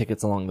Scout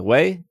tickets along the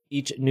way.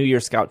 Each New Year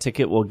Scout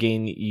ticket will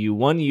gain you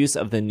 1 use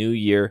of the New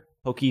Year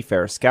Poke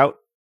Fair Scout.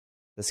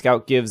 The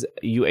Scout gives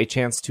you a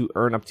chance to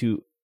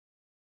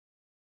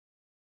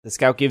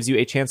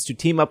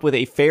team up with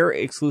a fair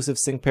exclusive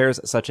sync pairs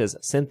such as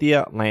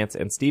Cynthia, Lance,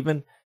 and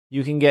Steven.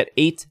 You can get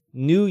 8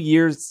 New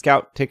Year's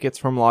Scout tickets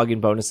from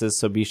login bonuses,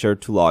 so be sure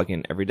to log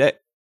in every day.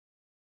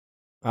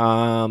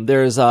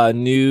 There's a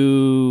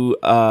new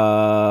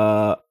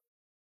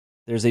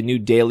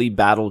daily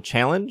battle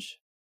challenge,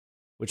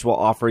 which will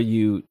offer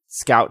you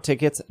Scout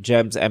tickets,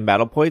 gems, and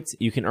battle points.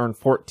 You can earn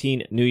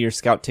 14 New Year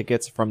Scout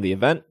tickets from the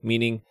event,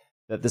 meaning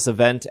that this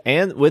event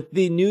and with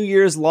the New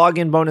Year's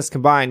login bonus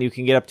combined, you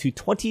can get up to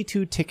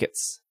 22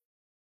 tickets.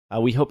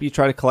 We hope you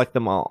try to collect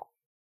them all.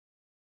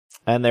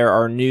 And there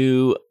are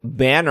new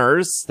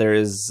banners.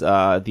 There's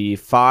the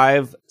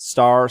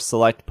 5-star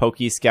select Poke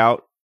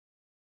Scout.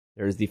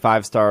 There's the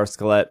 5-star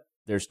Skeleton.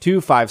 There's 2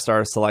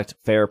 5-star select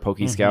Fair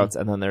Poke Scouts,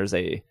 and then there's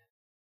a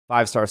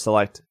 5-star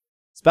select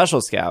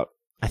Special Scout.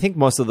 I think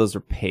most of those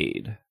are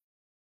paid.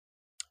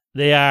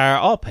 They are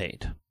all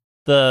paid.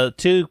 The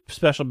 2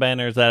 special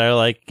banners that are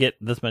like, get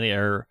this many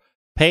are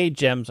paid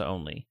gems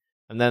only.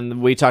 And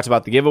then we talked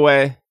about the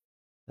giveaway.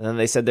 And then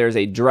they said there's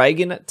a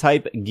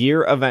Dragon-type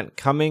gear event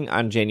coming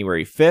on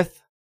January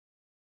 5th.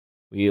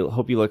 We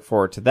hope you look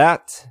forward to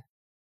that.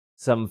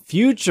 Some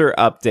future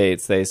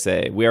updates, they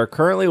say. We are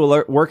currently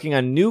working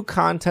on new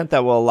content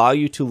that will allow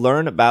you to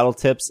learn battle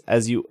tips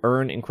as you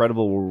earn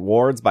incredible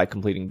rewards by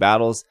completing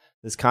battles.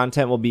 This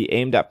content will be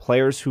aimed at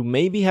players who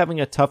may be having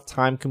a tough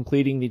time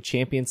completing the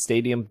Champion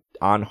Stadium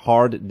on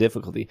hard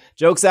difficulty.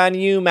 Joke's on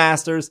you,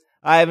 Masters.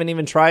 I haven't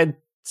even tried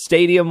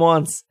Stadium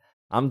once.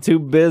 I'm too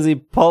busy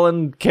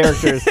pulling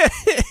characters.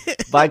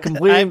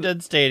 I've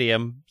done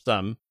Stadium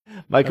some.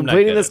 By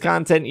completing this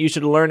content, you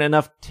should learn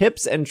enough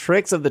tips and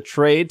tricks of the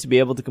trade to be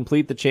able to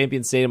complete the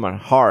Champion Stadium on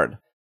hard.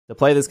 To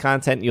play this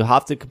content, you'll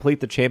have to complete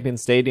the Champion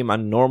Stadium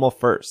on normal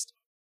first.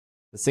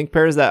 The sync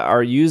pairs that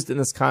are used in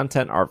this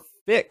content are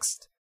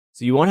fixed,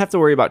 so you won't have to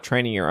worry about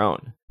training your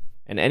own.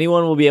 And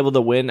anyone will be able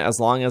to win as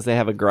long as they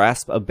have a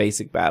grasp of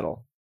basic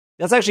battle.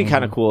 That's actually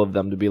kind of cool of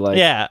them to be like...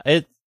 Yeah,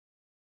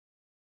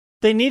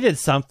 they needed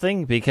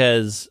something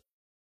because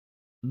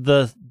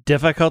the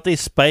difficulty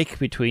spike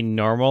between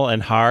normal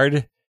and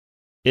hard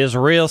is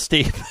real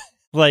steep.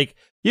 Like,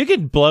 you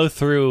can blow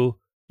through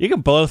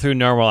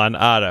normal on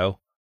auto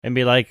and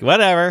be like,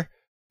 whatever.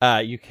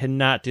 You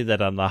cannot do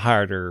that on the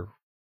harder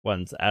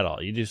ones at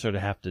all. You just sort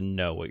of have to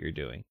know what you're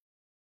doing.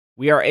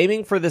 We are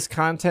aiming for this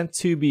content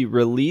to be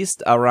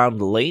released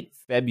around late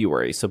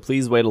February, so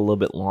please wait a little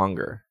bit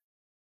longer.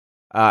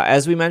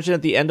 As we mentioned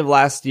at the end of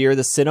last year,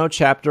 the Sinnoh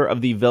chapter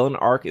of the villain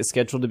arc is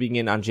scheduled to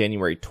begin on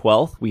January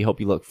 12th. We hope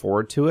you look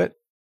forward to it.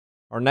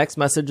 Our next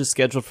message is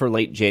scheduled for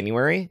late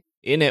January.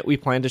 In it, we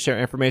plan to share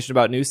information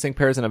about new sync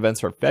pairs and events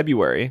for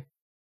February.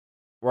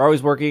 We're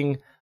always working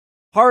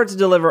hard to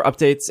deliver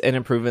updates and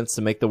improvements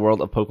to make the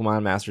world of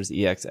Pokemon Masters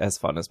EX as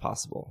fun as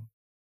possible.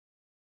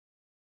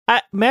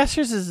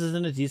 Masters is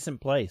in a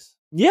decent place.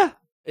 Yeah.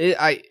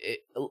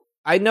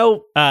 I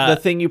know the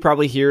thing you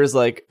probably hear is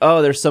like,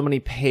 oh, there's so many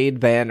paid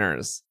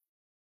banners.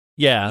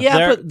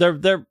 Yeah, but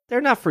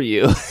they're not for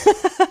you.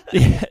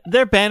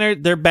 Their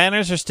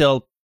banners are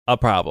still a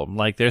problem.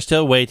 Like, there's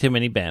still way too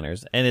many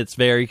banners, and it's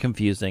very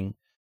confusing.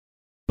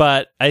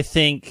 But I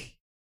think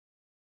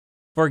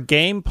for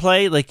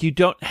gameplay, like, you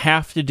don't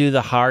have to do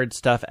the hard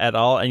stuff at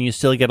all, and you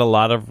still get a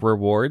lot of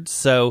rewards.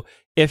 So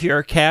if you're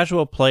a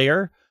casual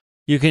player,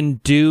 you can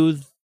do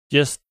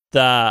just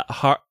the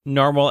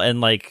normal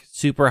and like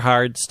super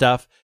hard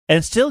stuff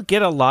and still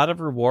get a lot of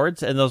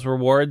rewards, and those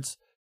rewards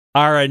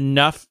are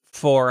enough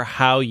for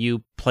how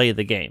you play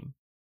the game.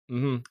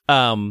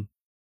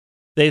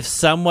 They've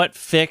somewhat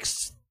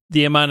fixed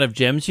the amount of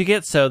gems you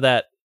get so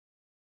that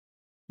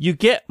you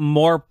get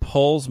more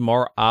pulls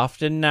more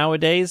often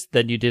nowadays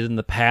than you did in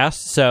the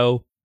past.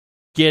 So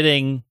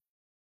getting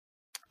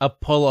a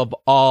pull of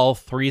all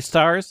 3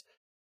 stars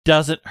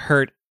doesn't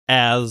hurt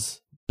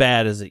as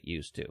bad as it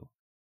used to.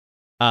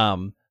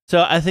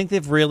 So I think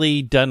they've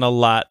really done a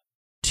lot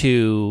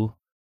to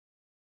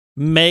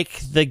make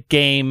the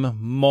game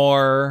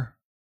more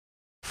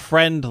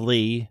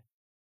friendly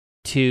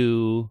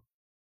to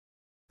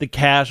the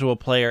casual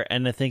player,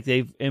 and I think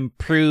they've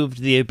improved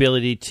the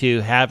ability to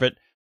have it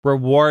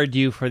reward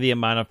you for the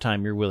amount of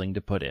time you're willing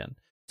to put in.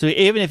 So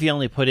even if you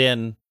only put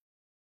in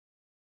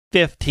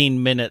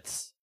 15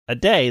 minutes a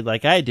day,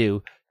 like I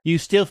do, you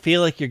still feel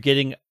like you're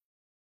getting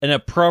an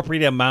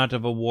appropriate amount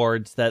of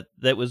awards that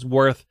was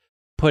worth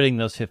putting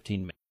those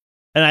 15 minutes.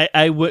 And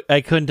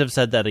I couldn't have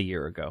said that a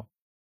year ago.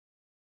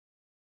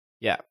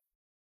 Yeah.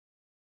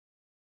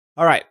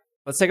 All right,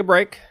 let's take a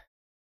break.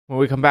 When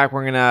we come back,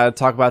 we're going to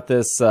talk about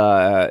this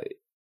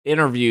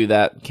interview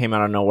that came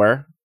out of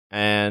nowhere.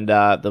 And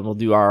then we'll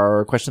do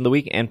our question of the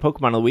week and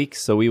Pokemon of the week.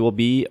 So we will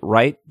be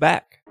right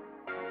back.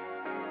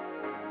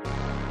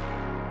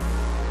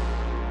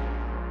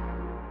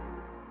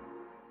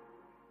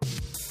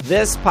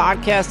 This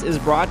podcast is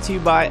brought to you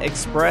by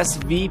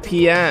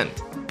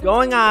ExpressVPN.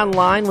 Going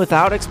online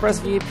without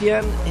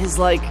ExpressVPN is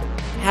like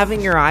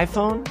having your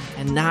iPhone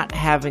and not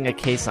having a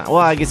case on it. Well,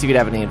 I guess you could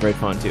have an Android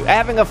phone too.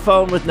 Having a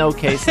phone with no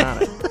case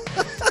on it.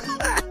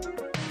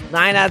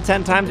 9 out of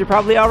 10 times, you're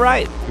probably all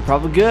right. You're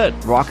probably good.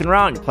 You're walking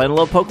around. You're playing a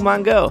little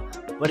Pokemon Go.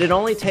 But it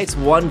only takes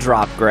one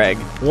drop, Greg.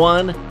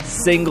 One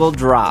single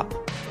drop.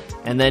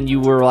 And then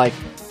you were like,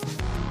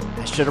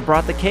 I should have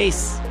brought the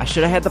case. I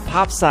should have had the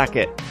pop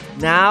socket.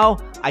 Now,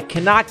 I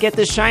cannot get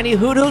this shiny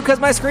Hoot because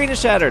my screen is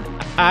shattered.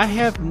 I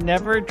have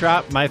never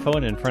dropped my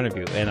phone in front of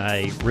you, and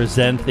I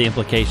resent the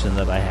implication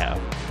that I have.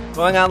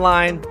 Going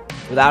online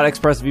without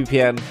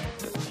ExpressVPN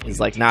is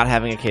like not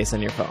having a case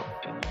on your phone.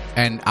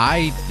 And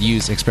I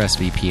use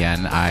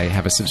ExpressVPN. I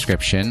have a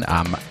subscription.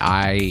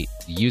 I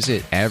use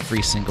it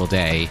every single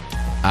day.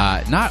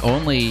 Not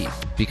only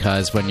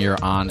because when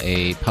you're on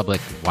a public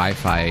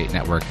Wi-Fi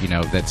network,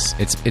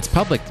 it's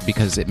public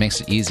because it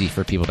makes it easy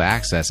for people to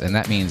access, and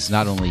that means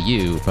not only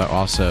you but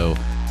also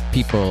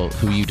people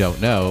who you don't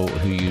know,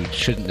 who you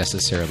shouldn't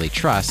necessarily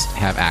trust,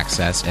 have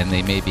access, and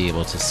they may be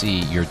able to see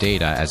your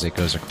data as it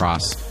goes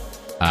across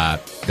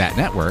that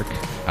network.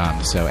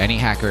 So any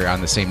hacker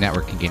on the same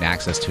network can gain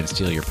access to and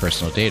steal your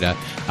personal data.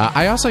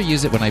 I also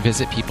use it when I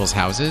visit people's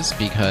houses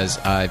because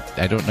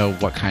I don't know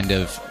what kind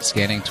of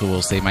scanning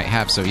tools they might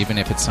have. So even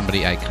if it's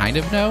somebody I kind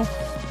of know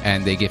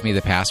and they give me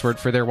the password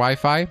for their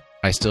Wi-Fi,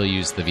 I still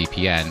use the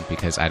VPN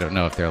because I don't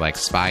know if they're like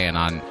spying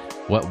on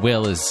what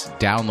Will is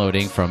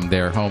downloading from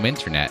their home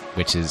internet,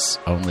 which is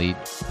only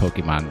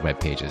Pokemon web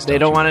pages. They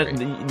don't want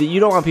it. You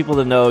don't want people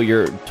to know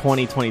your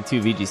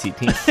 2022 VGC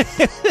team.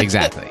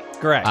 Exactly.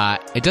 Correct.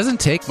 It doesn't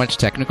take much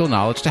technical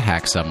knowledge to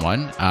hack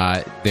someone.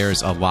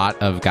 There's a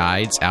lot of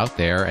guides out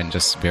there and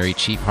just very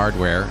cheap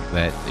hardware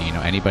that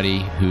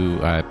anybody who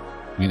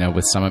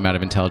with some amount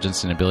of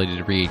intelligence and ability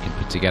to read can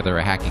put together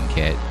a hacking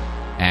kit.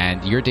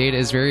 And your data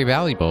is very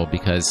valuable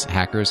because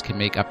hackers can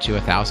make up to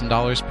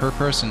 $1,000 per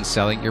person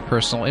selling your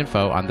personal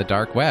info on the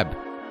dark web.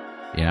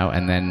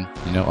 And then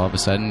all of a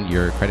sudden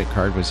your credit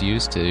card was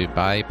used to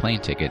buy plane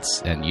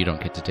tickets, and you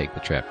don't get to take the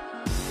trip.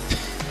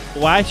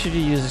 Why should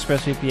you use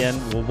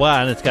ExpressVPN? Well,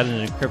 one, it's got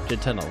an encrypted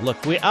tunnel.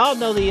 Look, we all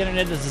know the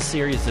internet is a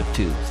series of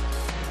tubes.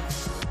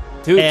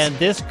 And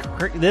this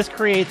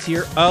creates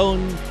your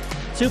own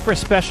super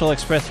special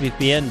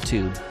ExpressVPN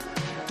tube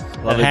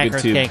that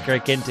hackers can't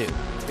break into.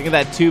 Think of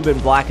that tube in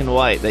black and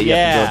white that you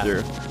have to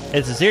go through.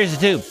 It's a series of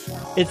tubes.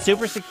 It's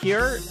super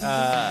secure.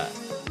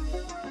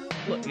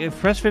 Look,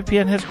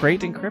 ExpressVPN has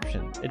great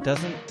encryption. It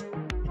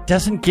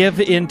doesn't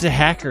give in to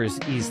hackers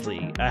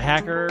easily. A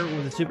hacker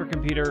with a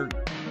supercomputer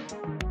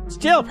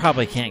still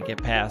probably can't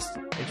get past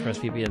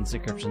ExpressVPN's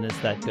encryption. It's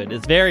that good.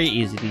 It's very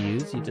easy to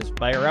use. You just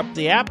fire up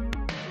the app,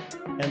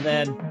 and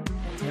then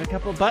a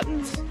couple of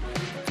buttons.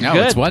 No,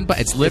 good. It's one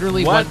button. It's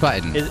literally one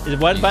button. It's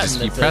one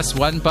button. You press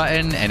one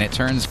button, and it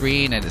turns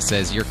green, and it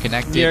says you're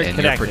connected you're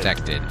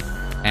protected.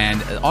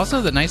 And also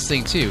the nice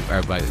thing, too,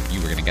 but you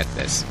were going to get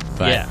this.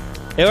 But yeah.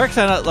 It works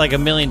on like a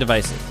million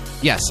devices.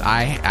 Yes,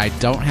 I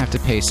don't have to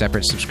pay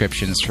separate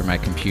subscriptions for my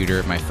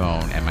computer, my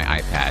phone, and my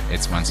iPad.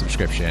 It's one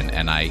subscription,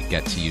 and I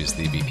get to use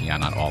the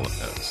VPN on all of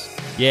those.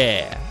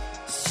 Yeah.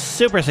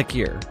 Super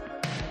secure.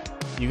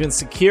 You can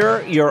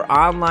secure your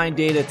online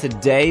data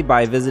today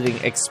by visiting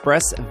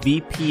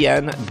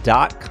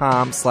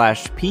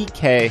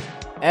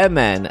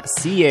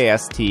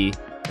expressvpn.com/PKMNCAST.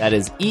 That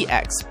is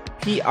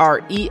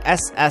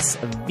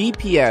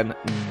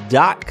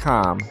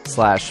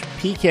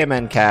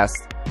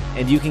expressvpn.com/PKMNcast.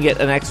 And you can get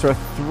an extra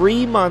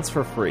 3 months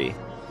for free.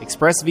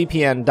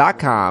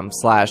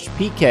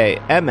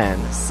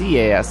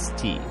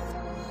 expressvpn.com/PKMNCAST.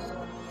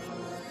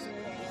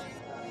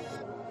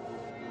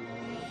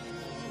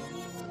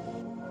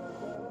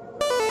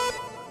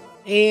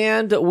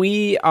 And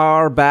we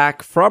are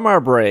back from our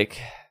break.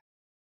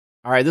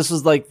 All right, this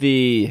was like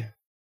I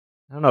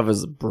don't know if it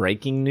was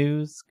breaking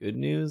news, good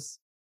news.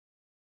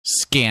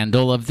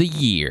 Scandal of the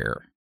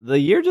year. The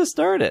year just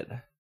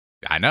started.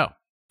 I know.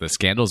 The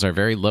scandals are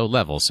very low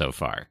level so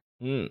far.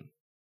 It's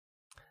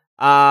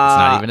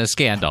not even a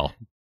scandal.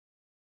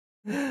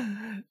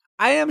 I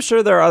am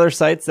sure there are other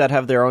sites that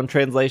have their own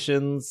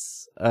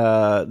translations.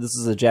 This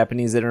is a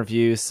Japanese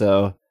interview,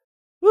 so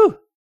whew.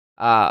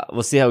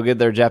 We'll see how good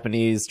their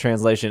Japanese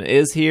translation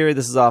is here.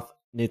 This is off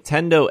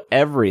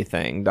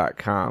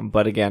NintendoEverything.com,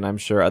 but again, I'm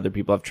sure other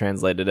people have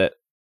translated it.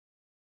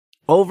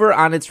 Over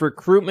on its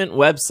recruitment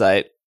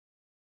website,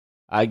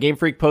 Game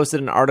Freak posted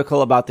an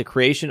article about the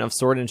creation of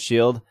Sword and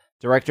Shield.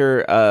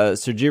 Director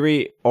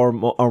Sujiri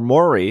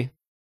Omori.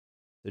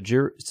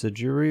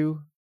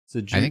 Sujiru?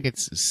 I think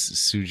it's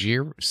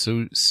Sujiru.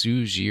 Something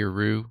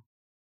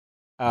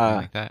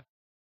like that.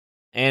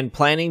 and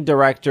planning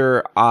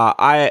director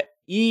Iwa.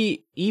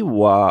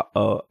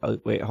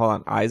 Wait, hold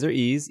on. I's or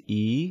E's?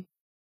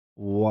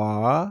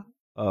 Iwa.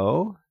 Iwa.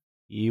 All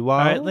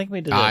right, link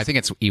me to this. I think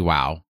it's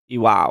Iwao.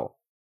 Iwao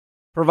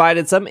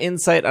provided some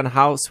insight on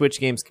how Switch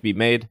games could be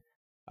made.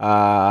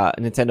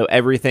 Nintendo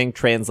Everything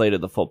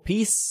translated the full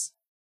piece.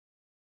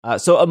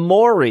 So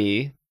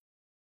Omori,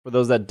 for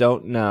those that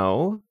don't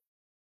know,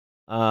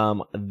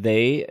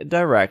 they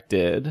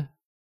directed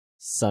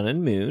Sun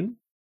and Moon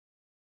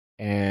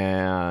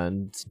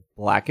and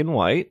Black and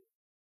White.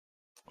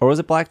 Or was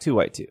it Black 2,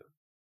 White 2?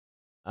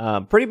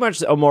 Pretty much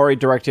Omori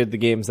directed the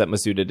games that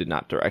Masuda did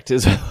not direct,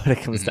 is what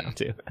it comes down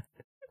to.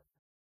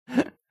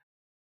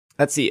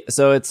 Let's see.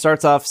 So it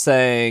starts off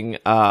saying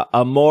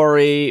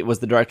Omori was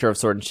the director of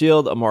Sword and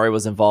Shield. Omori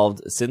was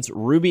involved since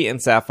Ruby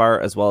and Sapphire,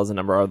 as well as a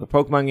number of other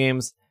Pokemon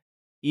games.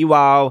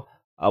 Iwao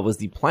was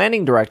the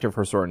planning director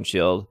for Sword and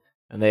Shield,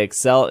 and they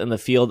excel in the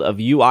field of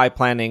UI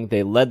planning.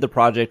 They led the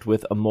project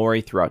with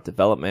Omori throughout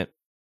development.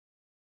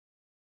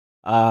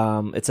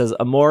 It says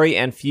Omori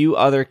and few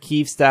other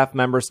key staff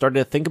members started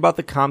to think about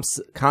the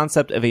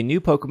concept of a new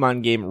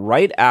Pokemon game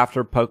right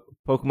after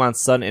Pokemon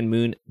Sun and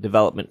Moon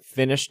development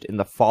finished in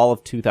the fall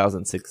of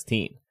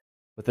 2016.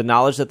 With the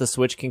knowledge that the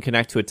Switch can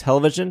connect to a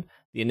television,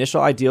 the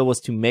initial ideal was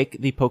to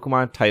make the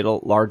Pokemon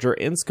title larger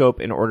in scope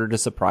in order to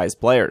surprise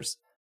players.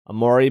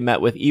 Omori met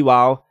with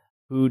Iwao,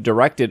 who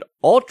directed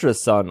Ultra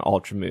Sun,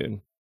 Ultra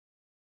Moon,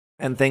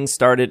 and things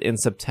started in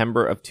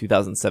September of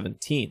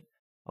 2017.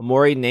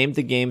 Omori named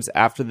the games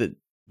after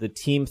the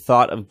team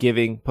thought of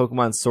giving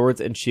Pokemon swords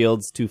and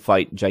shields to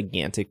fight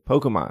gigantic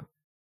Pokemon.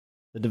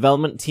 The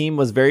development team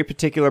was very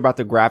particular about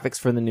the graphics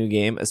for the new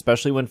game,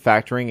 especially when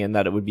factoring in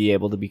that it would be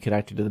able to be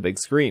connected to the big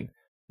screen.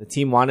 The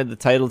team wanted the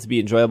title to be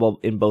enjoyable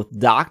in both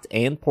docked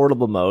and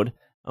portable mode.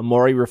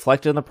 Omori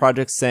reflected on the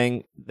project,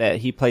 saying that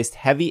he placed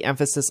heavy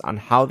emphasis on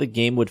how the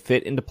game would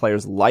fit into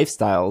players'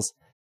 lifestyles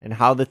and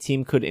how the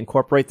team could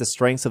incorporate the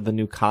strengths of the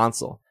new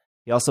console.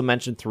 He also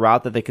mentioned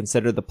throughout that they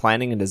considered the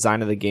planning and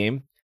design of the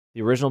game.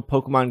 The original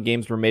Pokemon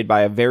games were made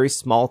by a very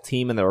small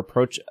team, and their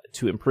approach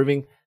to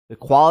improving the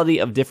quality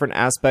of different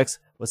aspects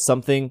was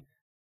something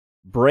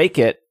break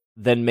it,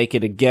 then make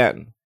it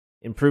again.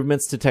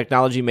 Improvements to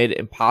technology made it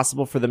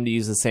impossible for them to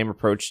use the same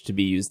approach to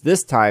be used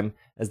this time,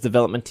 as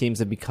development teams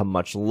have become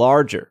much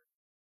larger.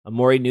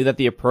 Omori knew that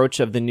the approach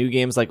of the new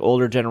games like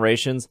older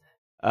generations,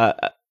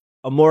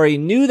 Omori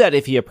knew that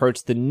if he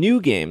approached the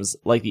new games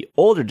like the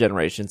older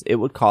generations, it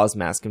would cause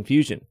mass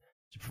confusion.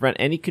 To prevent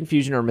any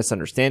confusion or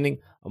misunderstanding,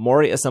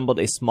 Omori assembled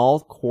a small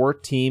core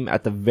team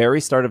at the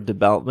very start of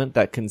development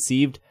that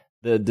conceived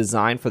the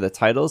design for the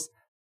titles.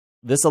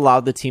 This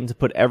allowed the team to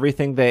put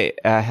everything they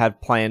had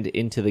planned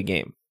into the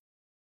game.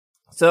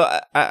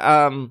 So,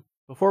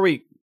 before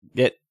we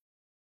get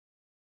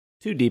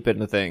too deep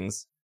into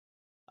things,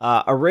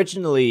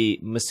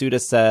 originally Masuda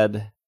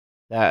said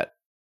that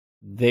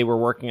they were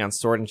working on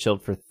Sword and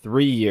Shield for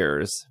 3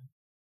 years,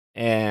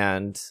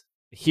 and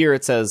here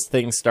it says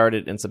things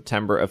started in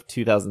September of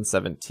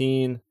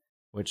 2017,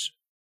 which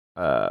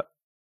Sword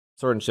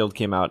and Shield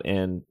came out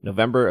in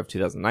November of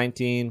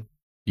 2019.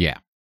 Yeah.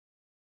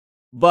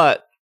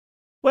 But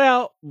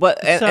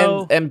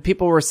so, and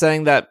people were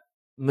saying that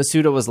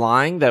Masuda was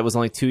lying, that it was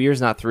only 2 years,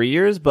 not 3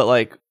 years, but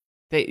like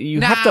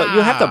you have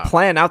to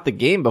plan out the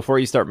game before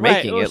you start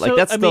making it. Like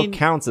that still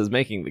counts as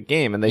making the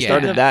game, and they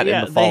started that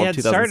in the fall of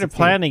 2016. They had started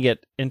planning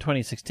it in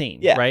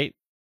 2016, right?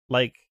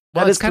 Like,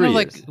 well, it's kind of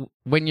like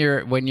when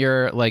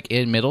you're like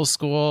in middle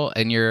school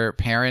and your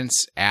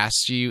parents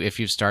asked you if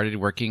you've started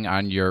working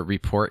on your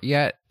report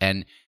yet,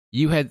 and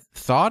you had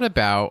thought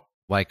about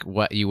like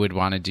what you would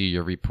want to do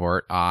your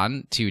report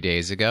on 2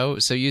 days ago.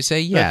 So you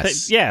say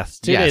yes. Yes,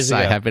 2 days ago.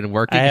 I have been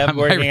working on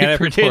my report. it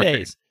for 2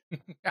 days.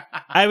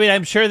 I mean,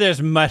 I'm sure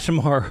there's much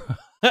more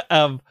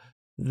of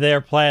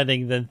their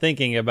planning than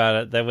thinking about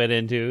it that went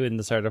into in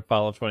the start of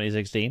fall of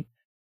 2016.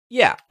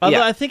 Yeah.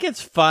 Although I think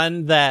it's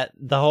fun that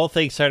the whole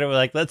thing started with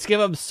like, let's give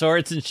them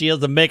swords and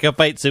shields and make them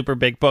fight super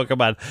big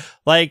Pokemon.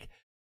 Like,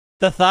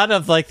 the thought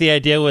of like the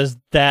idea was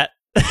that,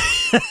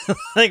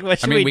 like, what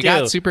should we do? We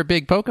got super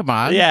big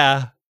Pokemon.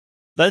 Yeah.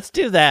 Let's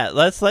do that.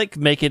 Let's like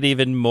make it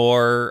even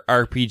more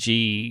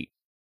RPG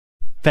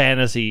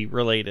fantasy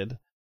related.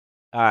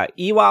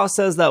 Iwao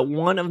says that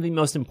one of the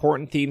most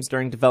important themes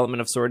during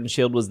development of Sword and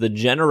Shield was the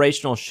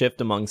generational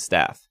shift among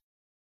staff.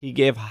 He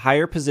gave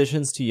higher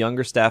positions to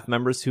younger staff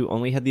members who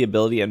only had the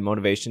ability and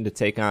motivation to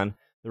take on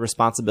the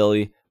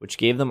responsibility, which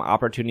gave them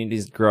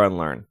opportunities to grow and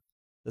learn.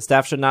 The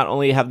staff should not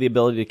only have the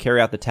ability to carry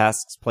out the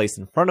tasks placed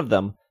in front of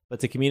them, but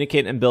to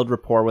communicate and build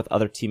rapport with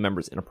other team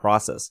members in a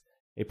process.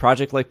 A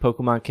project like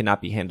Pokemon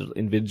cannot be handled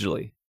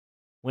individually.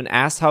 When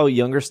asked how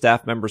younger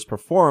staff members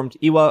performed,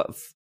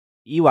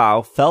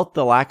 Iwao felt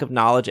the lack of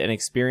knowledge and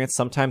experience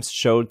sometimes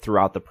showed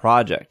throughout the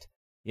project.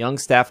 Young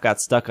staff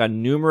got stuck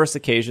on numerous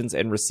occasions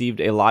and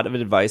received a lot of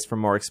advice from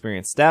more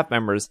experienced staff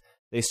members.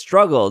 They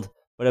struggled,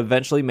 but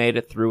eventually made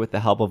it through with the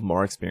help of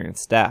more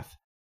experienced staff.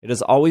 It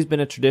has always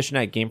been a tradition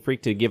at Game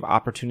Freak to give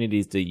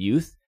opportunities to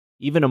youth.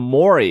 Even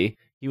Omori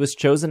He was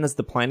chosen as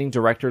the planning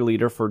director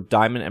leader for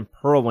Diamond and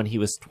Pearl when he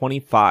was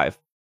 25,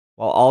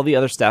 while all the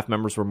other staff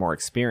members were more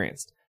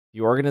experienced. The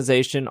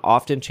organization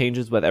often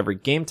changes with every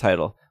game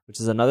title,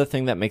 which is another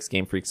thing that makes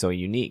Game Freak so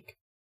unique.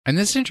 And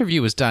this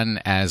interview was done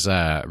as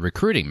a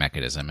recruiting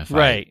mechanism, if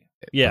Right.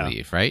 I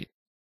believe, right?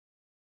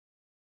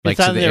 It's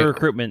on their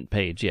recruitment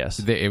page, yes.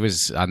 It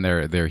was on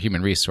their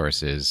human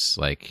resources,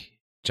 like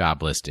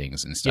job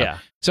listings and stuff. Yeah.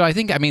 So I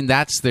think,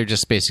 they're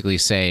just basically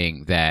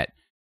saying that,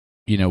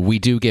 we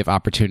do give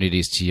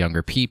opportunities to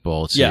younger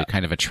people to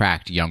kind of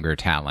attract younger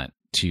talent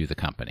to the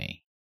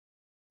company.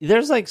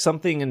 There's like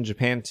something in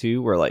Japan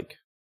too where like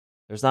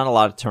there's not a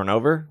lot of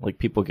turnover. Like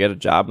people get a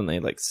job and they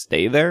like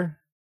stay there.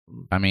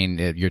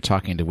 You're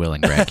talking to Will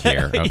and Greg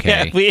here,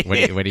 okay?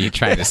 What are you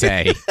trying to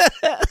say?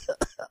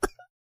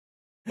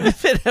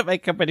 I've been at my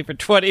company for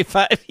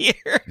 25 years.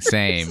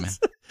 Same.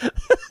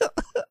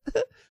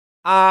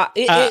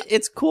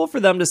 It's cool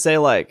for them to say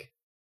like,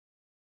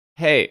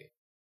 hey,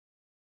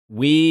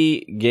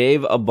 we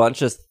gave a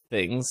bunch of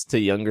things to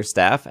younger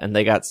staff and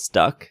they got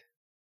stuck.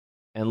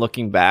 And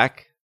looking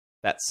back,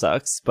 that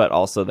sucks, but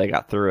also they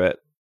got through it.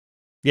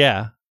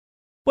 Yeah.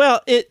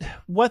 Well,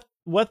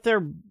 what they're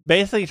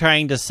basically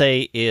trying to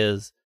say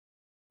is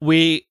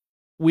we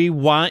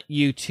want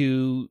you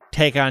to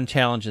take on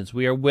challenges.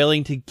 We are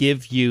willing to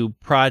give you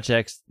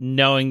projects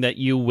knowing that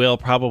you will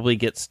probably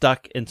get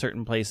stuck in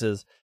certain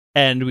places,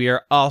 and we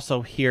are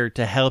also here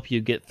to help you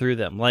get through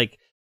them. Like,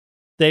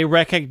 they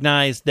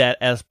recognize that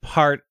as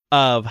part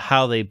of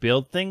how they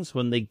build things.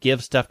 When they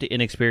give stuff to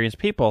inexperienced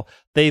people,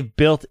 they've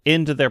built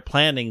into their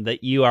planning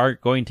that you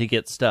aren't going to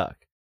get stuck.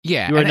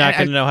 Yeah. You are not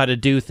going to know how to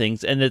do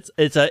things. And it's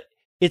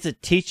a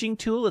teaching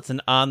tool. It's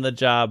an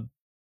on-the-job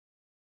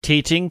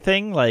teaching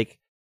thing. Like,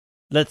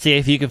 let's see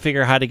if you can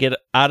figure out how to get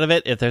out of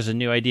it, if there's a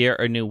new idea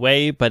or a new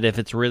way. But if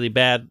it's really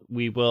bad,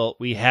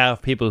 we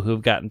have people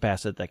who've gotten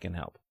past it that can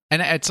help.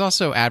 And it's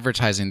also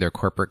advertising their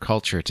corporate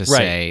culture to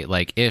say,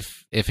 like,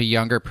 if a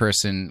younger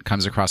person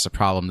comes across a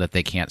problem that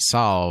they can't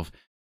solve,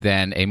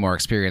 then a more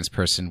experienced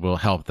person will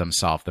help them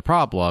solve the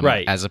problem.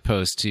 Right. As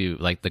opposed to,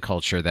 like, the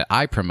culture that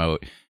I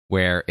promote,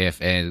 where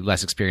if a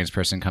less experienced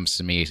person comes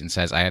to me and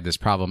says, I have this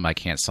problem I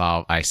can't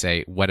solve, I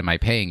say, what am I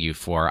paying you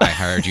for? I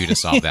hired you to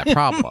solve that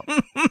problem.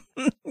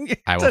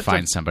 I will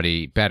find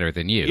somebody better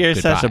than you. You're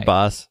Goodbye. such a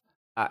boss.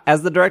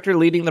 As the director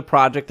leading the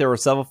project, there were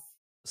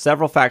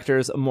several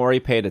factors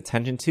Omori paid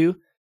attention to.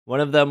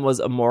 One of them was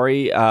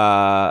Omori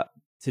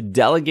to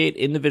delegate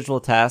individual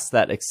tasks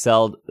that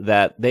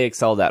they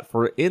excelled at.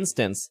 For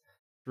instance,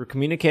 through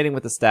communicating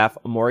with the staff,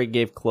 Omori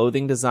gave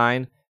clothing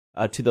design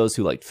to those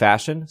who liked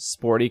fashion,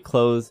 sporty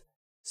clothes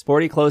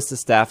to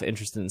staff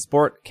interested in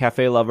sport.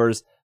 Cafe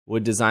lovers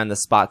would design the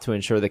spot to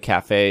ensure the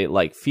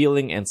cafe-like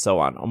feeling, and so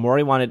on.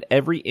 Omori wanted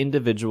every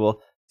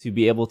individual to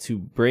be able to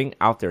bring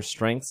out their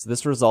strengths.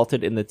 This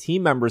resulted in the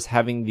team members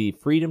having the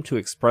freedom to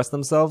express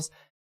themselves,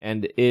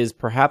 and is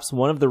perhaps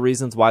one of the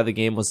reasons why the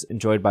game was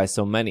enjoyed by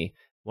so many.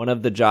 One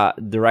of the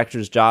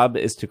director's job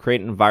is to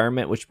create an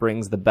environment which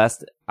brings the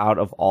best out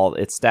of all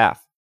its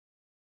staff.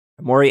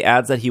 Omori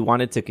adds that he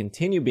wanted to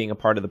continue being a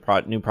part of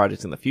the new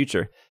projects in the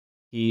future.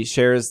 He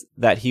shares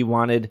that he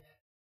wanted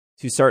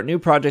to start new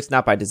projects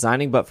not by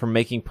designing, but for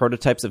making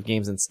prototypes of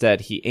games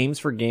instead. He aims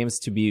for games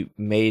to be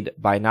made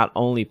by not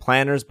only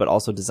planners, but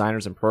also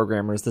designers and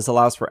programmers. This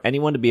allows for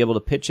anyone to be able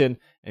to pitch in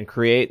and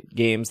create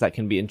games that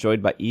can be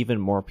enjoyed by even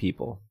more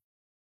people.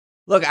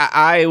 Look,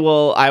 I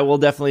will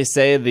definitely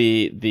say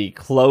the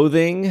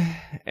clothing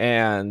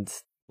and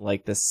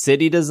like the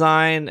city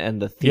design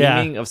and the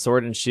theming of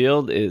Sword and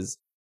Shield is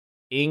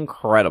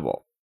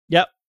incredible.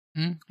 Yep.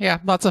 Yeah,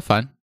 lots of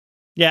fun.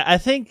 Yeah, I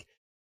think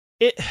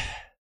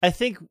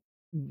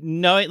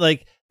knowing,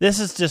 like, this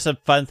is just a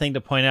fun thing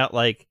to point out.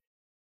 Like,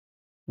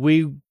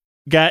 we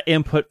got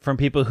input from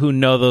people who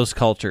know those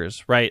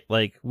cultures, right?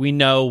 Like, we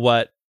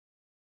went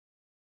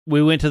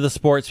to the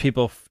sports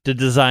people to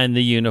design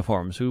the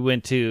uniforms. We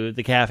went to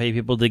the cafe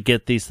people to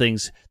get these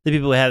things, the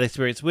people who had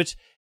experience, which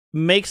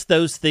makes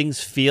those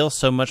things feel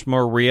so much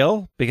more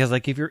real. Because,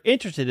 like, if you're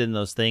interested in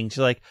those things,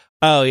 you're like,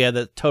 oh yeah,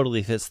 that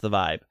totally fits the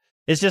vibe.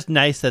 It's just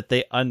nice that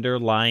they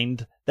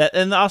underlined that.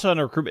 And also on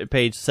a recruitment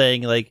page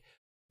saying, like,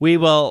 we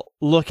will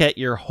look at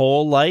your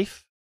whole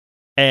life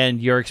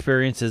and your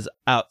experiences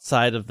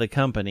outside of the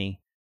company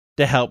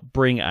to help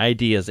bring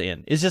ideas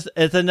in.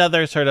 It's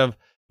another sort of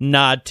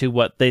nod to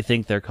what they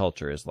think their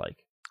culture is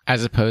like.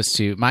 As opposed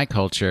to my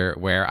culture,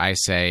 where I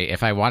say,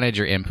 if I wanted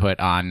your input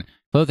on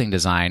clothing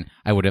design,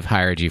 I would have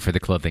hired you for the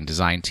clothing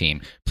design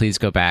team. Please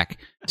go back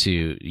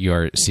to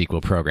your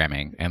SQL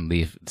programming and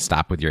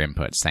stop with your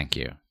inputs. Thank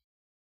you.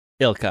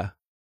 Ilka.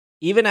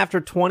 Even after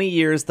 20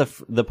 years, the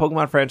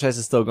Pokemon franchise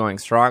is still going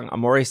strong.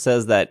 Omori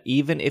says that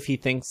even if he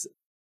thinks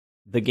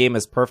the game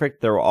is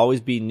perfect, there will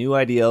always be new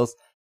ideas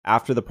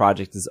after the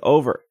project is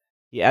over.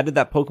 He added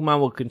that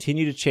Pokemon will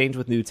continue to change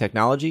with new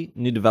technology,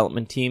 new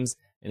development teams,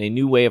 and a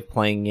new way of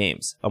playing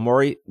games.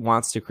 Omori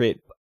wants to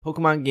create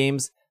Pokemon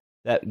games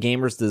that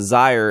gamers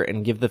desire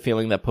and give the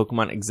feeling that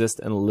Pokemon exist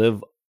and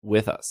live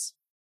with us.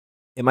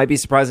 It might be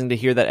surprising to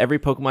hear that every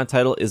Pokemon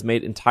title is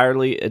made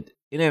entirely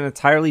in an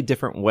entirely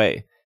different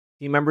way.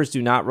 Team members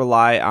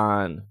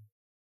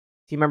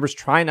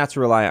try not to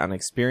rely on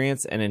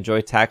experience and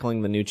enjoy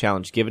tackling the new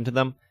challenge given to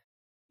them.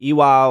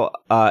 EWOW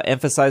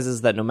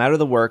emphasizes that no matter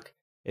the work,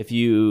 if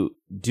you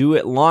do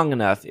it long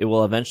enough, it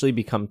will eventually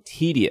become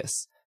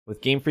tedious.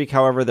 With Game Freak,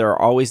 however, there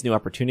are always new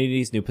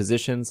opportunities, new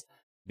positions,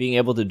 being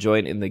able to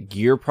join in the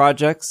gear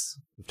projects.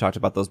 We've talked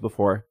about those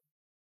before.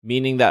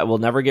 Meaning that it will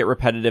never get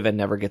repetitive and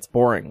never gets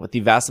boring. With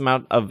the vast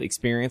amount of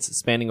experience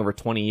spanning over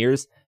 20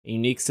 years, a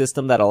unique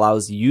system that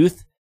allows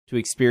youth to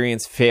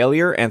experience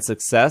failure and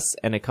success,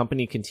 and a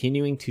company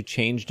continuing to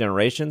change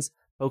generations,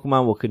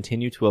 Pokemon will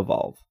continue to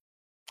evolve.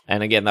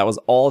 And again, that was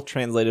all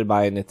translated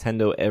by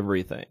Nintendo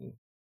Everything.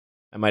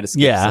 I might have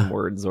skipped some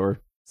words or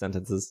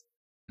sentences.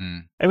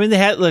 I mean,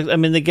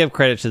 they give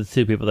credit to the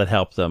two people that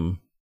helped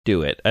them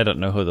do it. I don't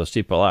know who those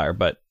people are,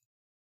 but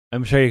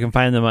I'm sure you can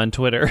find them on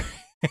Twitter.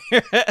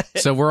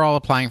 So we're all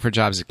applying for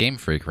jobs at Game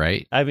Freak,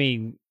 right? I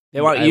mean,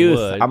 they want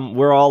youth.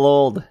 We're all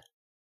old.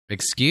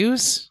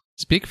 Excuse?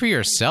 Speak for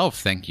yourself.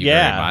 Thank you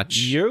very much.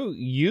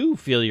 You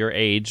feel your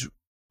age.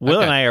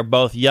 Will and I are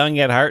both young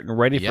at heart and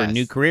ready for a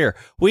new career.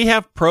 We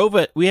have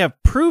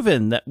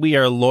proven that we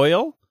are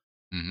loyal,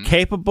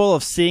 capable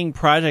of seeing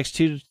projects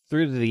through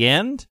to the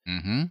end.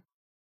 Mm-hmm.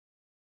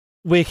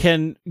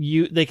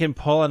 They can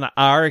pull on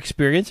our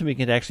experience, and we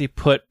can actually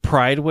put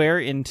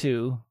Prideware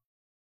into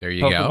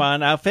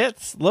Pokemon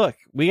outfits. Look,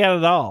 we got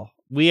it all.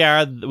 We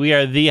are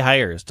the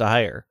hires to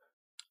hire.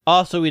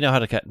 Also, we know how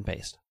to cut and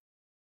paste.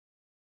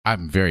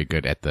 I'm very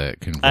good at the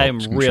control. I'm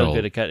real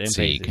good at cutting and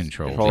pasting.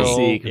 Control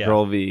C,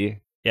 Control V.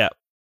 Yeah.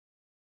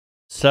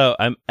 So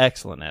I'm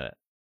excellent at it.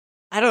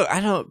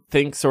 I don't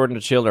think Sword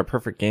and Shield are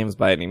perfect games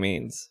by any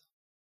means.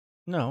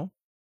 No.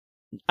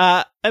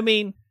 I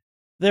mean,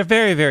 they're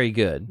very, very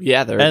good.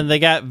 Yeah, and they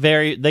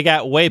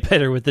got way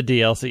better with the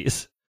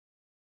DLCs.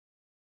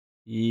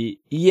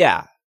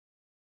 Yeah.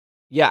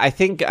 I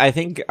think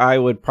I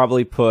would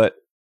probably put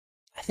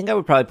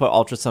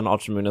Ultra Sun,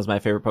 Ultra Moon as my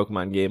favorite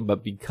Pokemon game,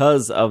 but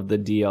because of the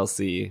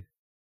DLC,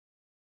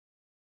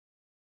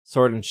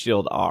 Sword and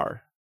Shield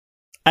are.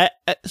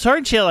 Sword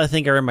and Shield, I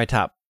think, are in my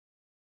top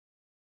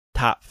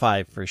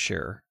 5 for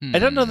sure. I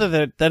don't know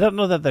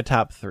that they're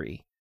top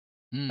 3.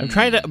 I'm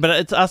trying to, but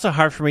it's also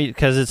hard for me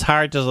because it's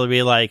hard to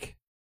be like,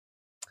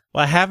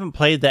 well, I haven't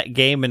played that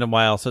game in a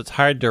while, so it's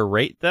hard to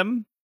rate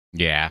them.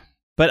 Yeah.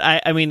 But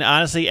I mean,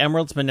 honestly,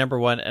 Emerald's my number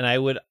 1, and I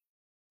would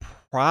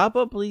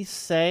probably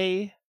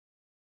say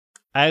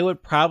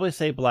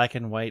Black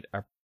and White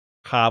are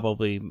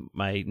probably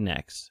my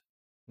next.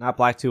 Not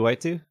Black 2,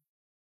 White 2?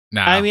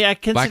 No. I mean, I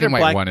consider Black and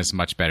White 1 is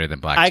much better than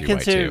Black 2, White 2. I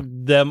consider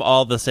them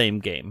all the same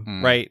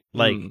game, right?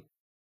 Like,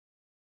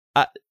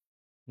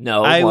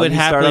 no, I would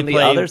happily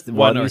play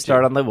one you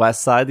start on the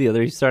west side, the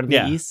other you start on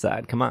the east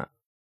side. Come on.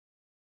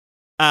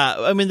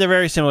 I mean, they're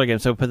very similar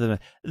games, so put them in.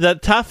 The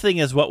tough thing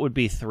is what would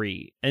be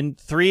 3, and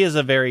 3 is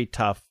a very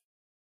tough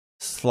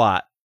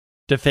slot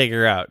to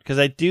figure out, because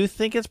I do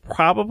think it's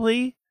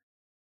probably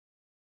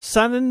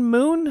Sun and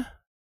Moon,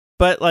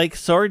 but like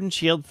Sword and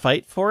Shield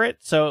fight for it,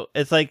 so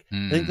it's like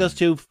I think those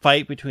two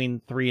fight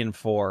between 3 and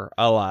 4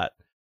 a lot,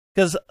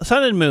 because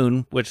Sun and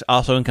Moon, which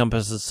also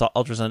encompasses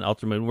Ultra Sun,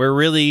 Ultra Moon,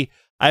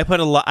 I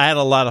had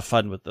a lot of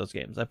fun with those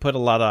games. I put a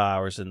lot of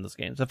hours in those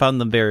games. I found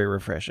them very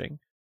refreshing.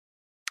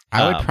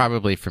 I would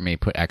probably, for me,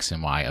 put X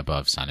and Y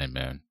above Sun and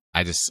Moon.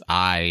 I just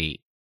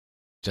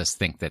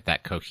think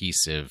that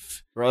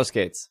cohesive roller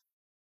skates,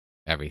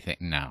 everything.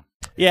 No,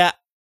 yeah,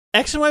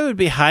 X and Y would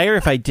be higher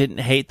if I didn't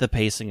hate the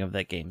pacing of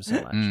that game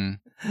so much.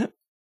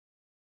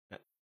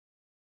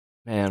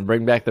 Man,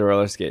 bring back the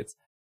roller skates.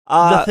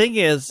 The thing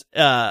is,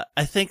 I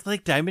think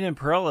like Diamond and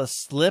Pearl has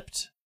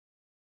slipped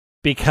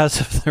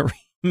because of the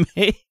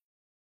remake.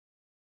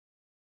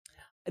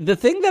 The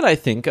thing that I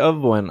think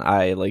of when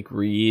I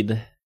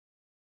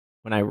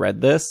read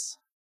this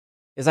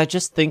is I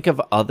just think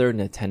of other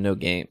Nintendo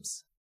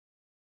games.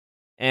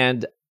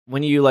 And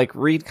when you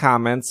read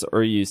comments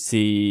or you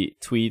see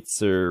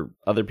tweets or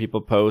other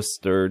people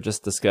post or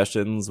just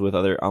discussions with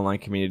other online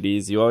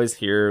communities, you always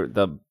hear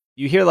what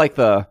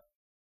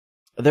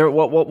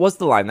was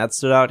the line that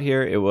stood out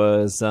here? It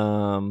was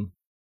where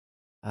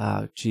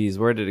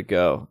did it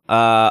go?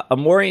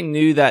 Amori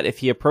knew that if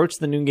he approached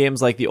the new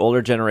games like the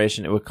older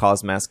generation, it would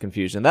cause mass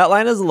confusion. That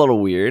line is a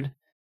little weird.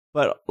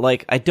 But,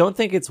 I don't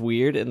think it's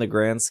weird in the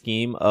grand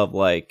scheme of,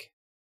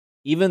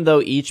 even though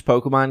each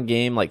Pokemon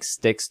game,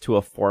 sticks to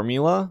a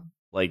formula,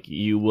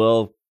 you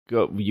will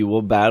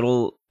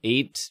battle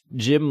 8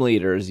 gym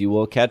leaders, you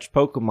will catch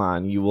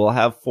Pokemon, you will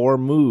have 4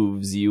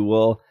 moves, you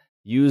will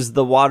use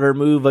the water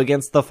move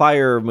against the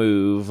fire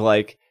move,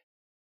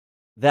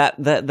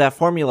 that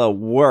formula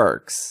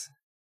works.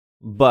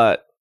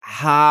 But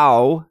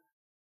how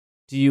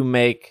do you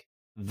make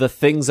the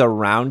things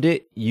around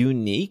it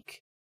unique?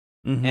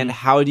 Mm-hmm. And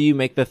how do you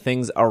make the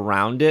things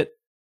around it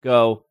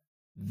go,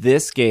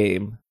 this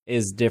game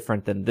is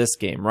different than this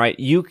game, right?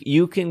 You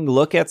can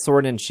look at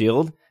Sword and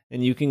Shield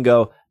and you can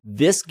go,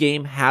 this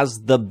game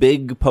has the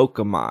big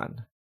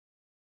Pokemon.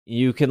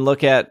 You can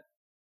look at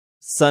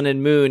Sun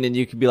and Moon, and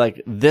you could be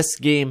like, this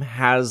game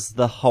has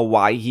the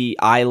Hawaii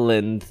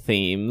Island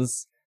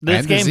themes. This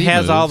And the game Z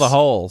has all the moves.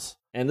 holes.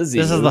 And the Z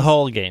This is the moves.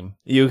 whole game.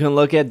 You can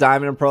look at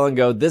Diamond and Pearl and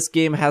go, this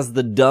game has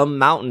the dumb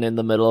mountain in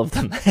the middle of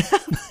the map.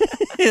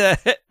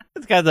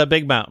 It's got the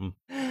big mountain.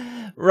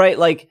 Right,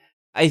 like,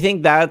 I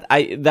think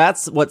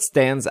that's what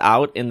stands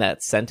out in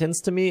that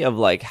sentence to me of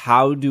like,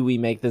 how do we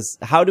make this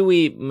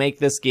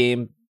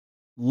game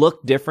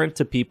look different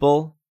to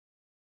people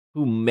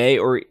who may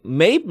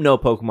know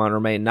Pokemon or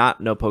may not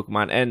know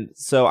Pokemon. And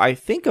so I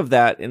think of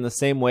that in the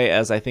same way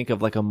as I think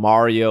of like a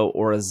Mario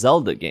or a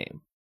Zelda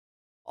game.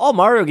 All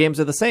Mario games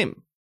are the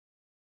same.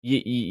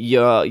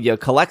 You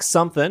collect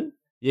something,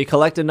 you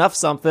collect enough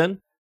something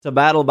to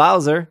battle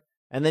Bowser,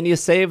 and then you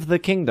save the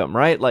kingdom,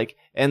 right? Like,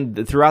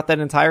 and throughout that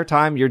entire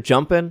time, you're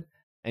jumping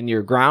and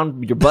you're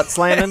butt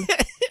slamming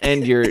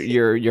and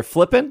you're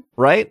flipping,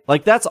 right?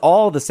 Like, that's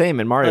all the same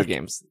in Mario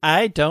games.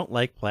 I don't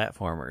like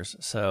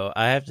platformers, so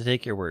I have to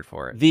take your word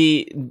for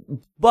it.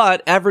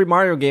 But every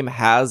Mario game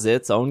has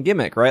its own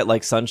gimmick, right?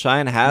 Like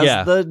Sunshine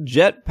has the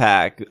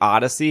jetpack,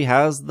 Odyssey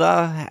has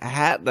the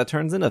hat that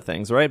turns into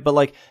things, right? But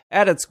like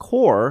at its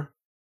core,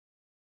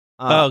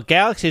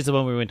 Galaxy's the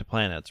one we went to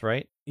planets,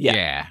 right?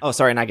 Yeah. Oh,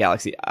 sorry, not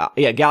Galaxy.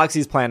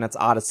 Galaxy's planets.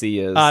 Odyssey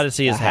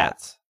is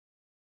hats.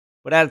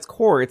 But at its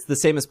core, it's the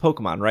same as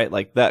Pokemon, right?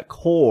 Like, that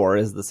core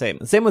is the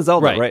same. Same with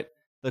Zelda, right?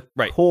 The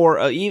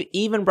core,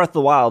 even Breath of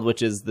the Wild,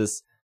 which is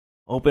this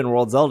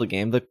open-world Zelda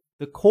game, the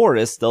core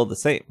is still the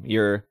same.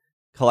 You're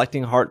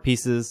collecting heart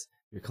pieces,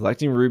 you're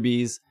collecting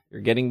rubies, you're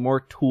getting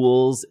more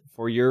tools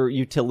for your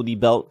utility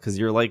belt, because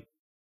you're like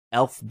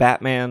Elf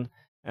Batman,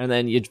 and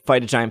then you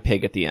fight a giant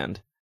pig at the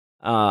end.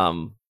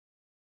 Well,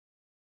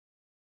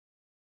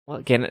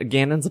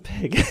 Ganon's a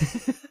pig.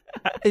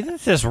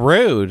 It's just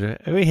rude.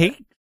 I mean,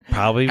 he...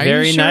 Probably Are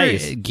very you sure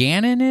nice.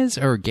 Ganon is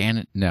or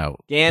Ganon? No,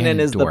 Ganon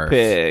is the Ganondorf.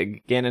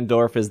 pig.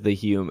 Ganondorf is the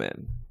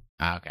human.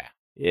 Okay.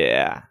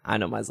 Yeah, I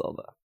know my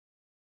Zelda.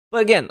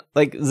 But again,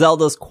 like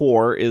Zelda's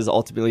core is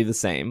ultimately the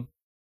same,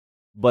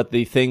 but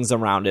the things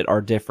around it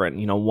are different.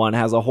 You know, one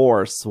has a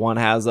horse, one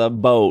has a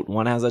boat,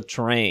 one has a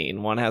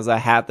train, one has a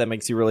hat that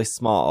makes you really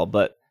small,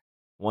 but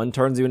one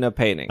turns you into a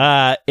painting.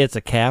 It's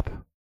a cap.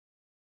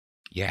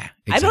 Yeah.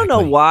 I don't know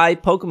why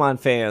Pokemon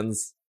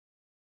fans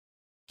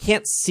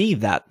can't see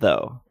that,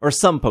 though. Or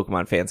some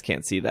Pokemon fans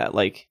can't see that.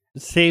 Like,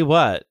 see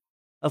what?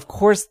 Of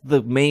course,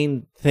 the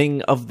main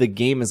thing of the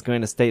game is going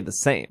to stay the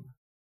same.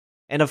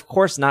 And of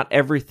course, not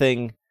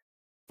everything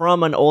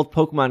from an old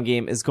Pokemon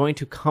game is going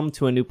to come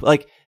to a new...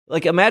 Like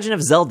imagine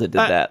if Zelda did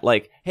that.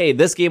 Like, hey,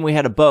 this game we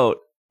had a boat,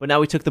 but now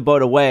we took the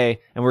boat away,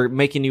 and we're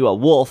making you a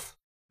wolf.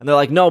 And they're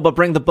like, no, but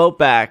bring the boat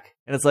back.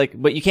 And it's like,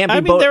 but you can't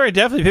be there were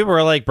definitely people who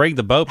were like, bring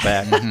the boat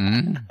back.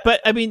 Mhm.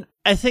 But, I mean,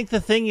 I think the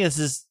thing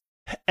is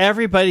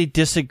everybody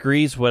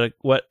disagrees what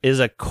is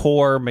a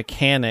core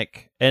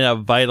mechanic and a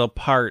vital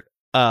part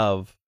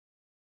of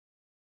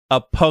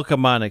a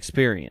Pokemon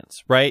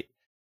experience, right?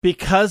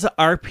 Because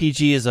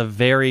RPG is a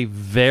very,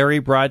 very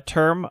broad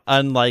term,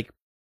 unlike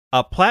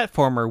a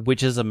platformer,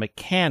 which is a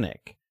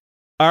mechanic.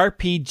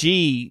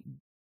 RPG,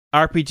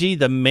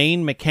 the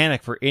main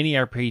mechanic for any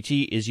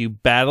RPG is you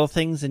battle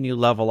things and you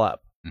level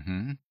up.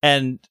 Mhm.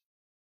 And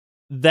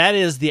that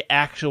is the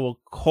actual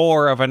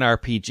core of an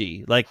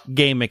RPG, like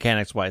game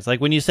mechanics wise.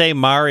 Like when you say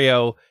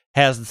Mario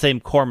has the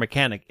same core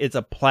mechanic, it's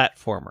a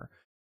platformer.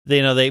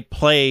 They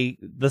play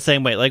the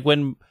same way. Like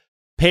when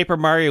Paper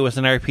Mario was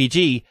an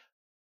RPG,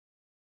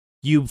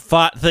 you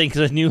fought things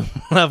and you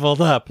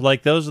leveled up.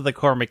 Like those are the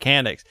core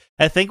mechanics.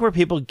 I think where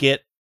people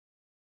get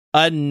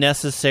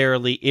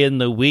unnecessarily in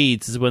the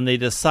weeds is when they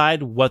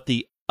decide what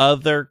the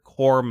other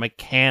core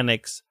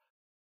mechanics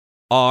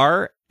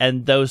are,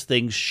 and those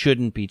things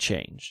shouldn't be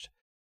changed.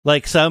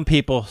 Like some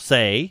people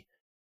say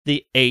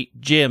the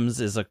 8 gyms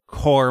is a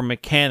core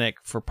mechanic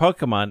for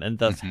Pokemon and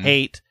thus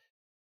hate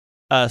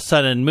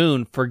Sun and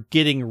Moon for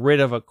getting rid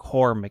of a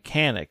core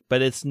mechanic,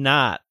 but it's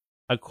not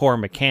a core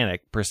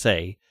mechanic per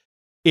se.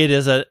 It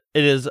is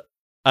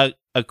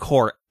a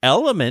core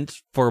element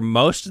for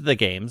most of the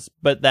games,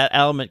 but that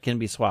element can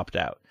be swapped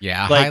out.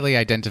 Yeah, a Like- highly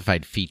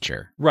identified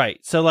feature. Right.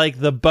 So like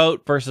the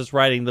boat versus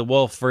riding the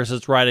wolf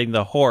versus riding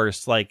the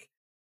horse, like,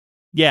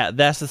 yeah,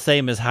 that's the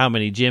same as how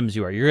many gyms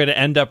you are. You're going to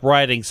end up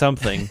riding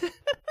something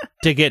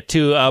to get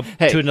to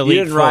Hey, to an you elite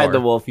didn't ride four.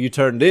 the wolf, you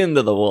turned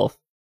into the wolf.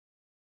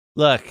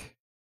 Look,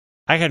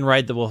 I can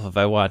ride the wolf if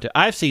I want to.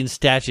 I've seen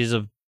statues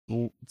of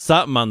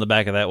something on the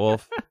back of that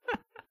wolf.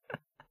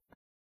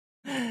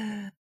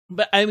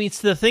 But I mean,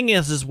 the thing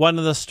is one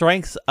of the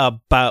strengths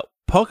about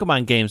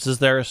Pokemon games is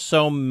there are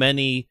so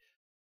many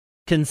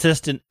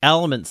consistent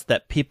elements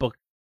that people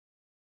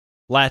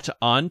latch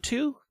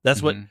onto.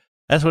 That's what.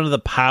 That's one of the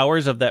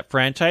powers of that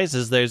franchise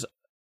is there's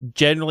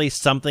generally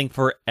something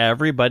for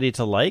everybody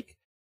to like,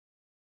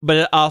 but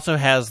it also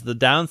has the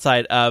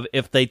downside of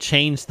if they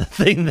change the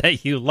thing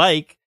that you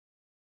like,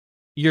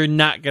 you're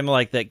not going to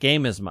like that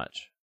game as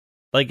much.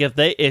 Like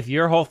if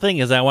your whole thing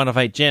is I want to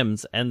fight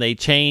gyms and they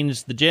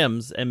change the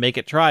gyms and make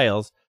it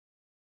trials,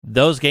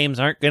 those games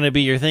aren't going to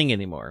be your thing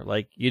anymore.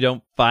 Like you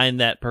don't find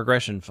that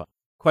progression fun.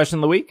 Question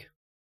of the week.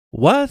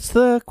 What's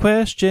the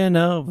question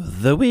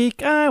of the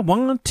week? I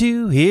want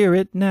to hear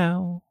it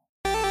now.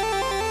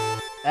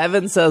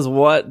 Evan says,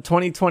 "What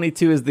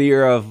 2022 is the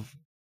year of ...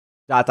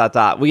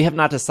 We have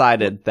not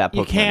decided that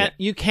Pokemon.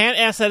 You can't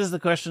ask that as the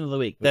question of the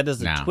week. That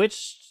is a No.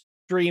 Twitch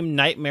stream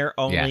nightmare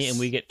only, Yes. and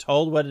we get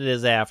told what it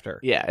is after.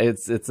 Yeah,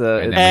 it's And it's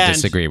then And we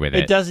disagree with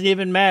it. It doesn't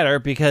even matter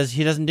because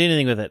he doesn't do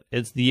anything with it.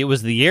 It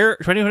was the year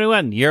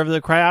 2021, year of the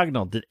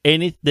Cryogonal. Did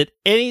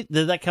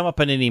that come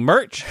up in any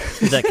merch?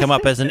 Did that come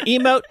up as an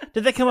emote?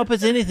 Did that come up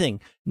as anything?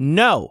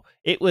 No,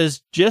 it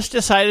was just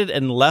decided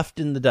and left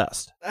in the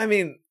dust. I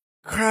mean,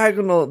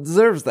 Cryogonal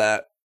deserves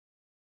that.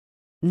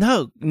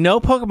 No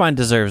Pokemon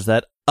deserves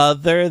that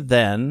other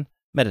than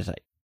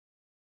Meditite.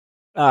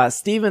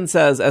 Steven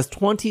says, as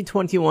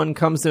 2021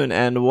 comes to an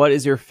end, what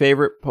is your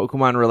favorite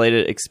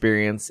Pokemon-related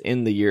experience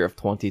in the year of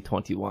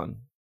 2021?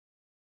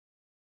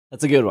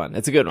 That's a good one.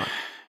 It's a good one.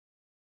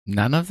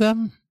 None of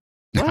them?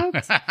 What?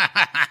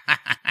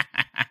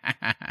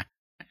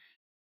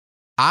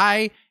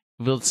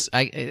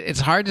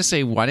 It's hard to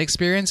say one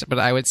experience, but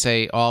I would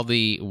say all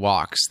the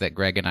walks that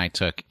Greg and I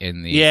took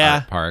in the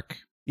art park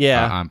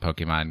on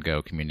Pokemon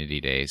Go community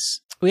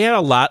days. We had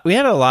a lot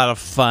of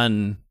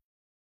fun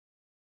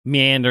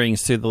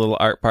meanderings through the little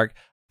art park.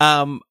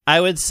 I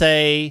would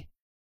say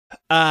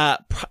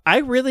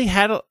I really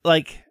had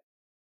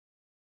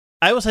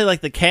I will say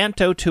the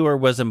Kanto tour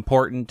was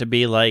important to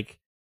be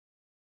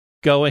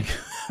going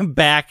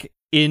back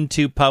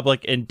into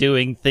public and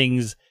doing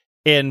things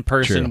in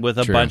person with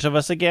a bunch of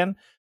us again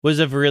was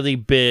a really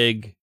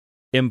big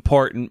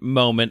important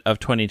moment of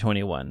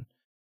 2021.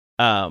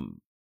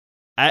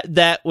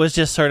 That was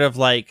just sort of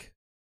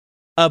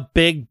a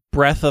big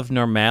breath of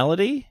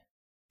normality.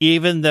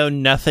 Even though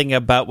nothing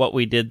about what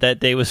we did that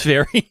day was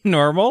very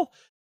normal,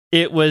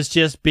 it was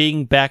just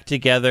being back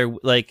together.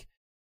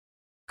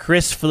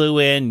 Chris flew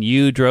in,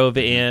 you drove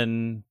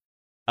in,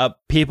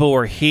 people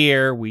were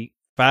here, we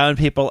found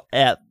people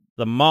at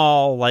the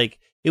mall.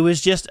 It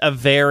was just a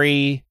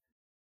very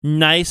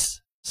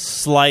nice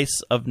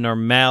slice of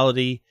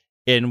normality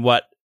in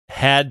what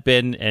had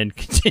been and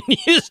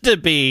continues to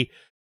be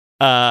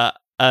a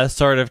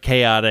sort of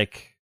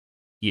chaotic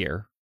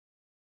year.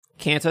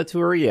 Kanto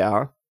tour,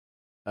 yeah.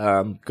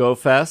 Go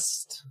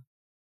Fest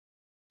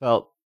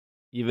felt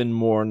even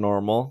more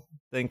normal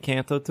than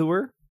Kanto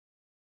tour.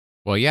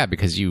 Well, yeah,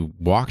 because you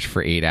walked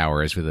for 8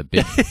 hours with a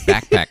big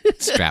backpack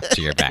strapped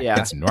to your back. Yeah.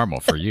 That's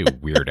normal for you,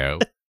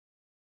 weirdo.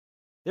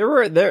 There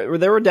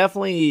were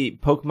definitely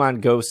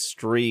Pokemon Go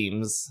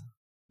streams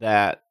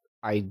that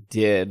I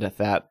did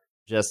that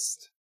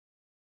just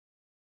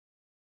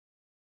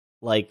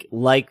like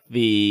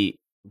the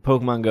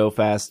Pokemon Go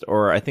Fest,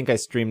 or I think I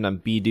streamed on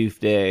Bidoof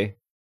Day.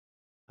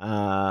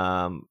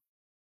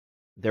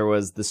 There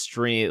was the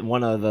stream,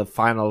 one of the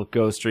final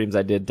Go streams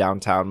I did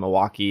downtown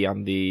Milwaukee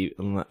in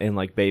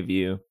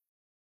Bayview.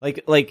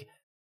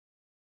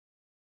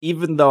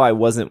 Even though I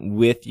wasn't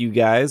with you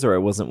guys or I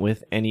wasn't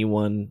with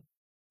anyone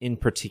in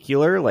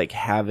particular,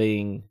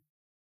 having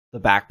the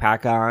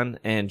backpack on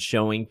and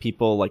showing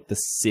people the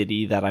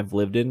city that I've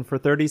lived in for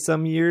 30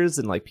 some years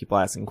and people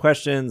asking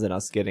questions and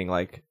us getting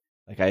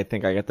I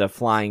think I got the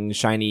flying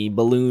shiny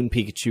balloon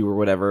Pikachu or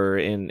whatever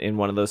in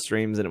one of those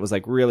streams, and it was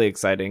really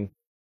exciting.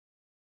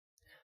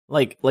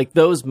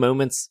 Those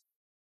moments,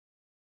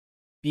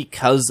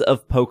 because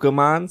of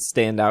Pokemon,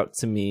 stand out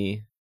to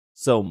me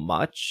so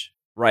much,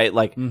 right?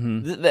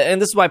 And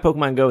this is why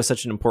Pokemon Go is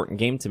such an important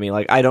game to me.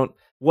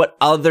 What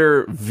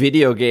other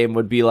video game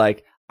would be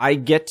I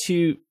get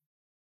to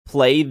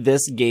play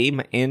this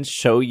game and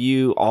show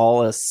you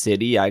all a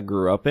city I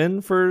grew up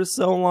in for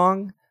so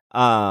long.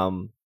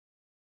 Those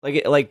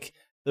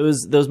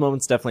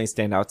moments definitely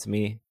stand out to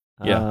me.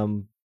 Yeah.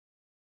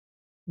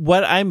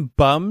 What I'm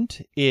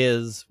bummed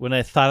is when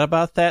I thought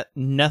about that,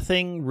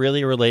 nothing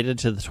really related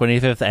to the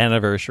 25th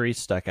anniversary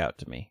stuck out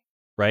to me.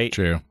 Right?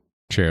 True.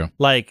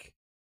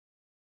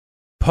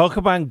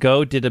 Pokemon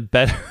Go did a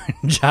better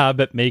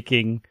job at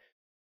making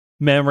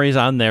memories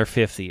on their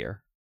 5th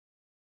year.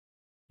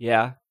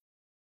 Yeah.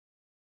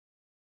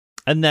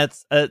 And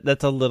that's a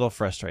little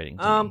frustrating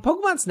to me.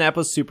 Pokemon Snap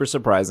was super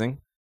surprising.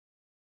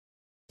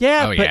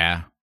 Yeah,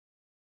 yeah.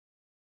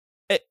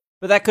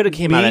 But that could have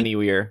came out any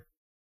year.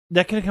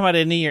 That could have come out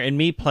any year, and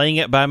me playing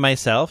it by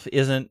myself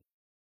isn't...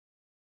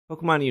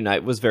 Pokemon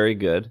Unite was very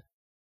good.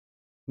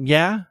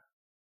 Yeah.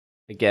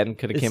 Again,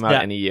 could have came out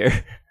any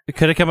year. It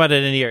could have come out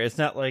at any year. It's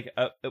not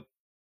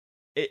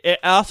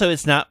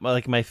it's not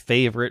my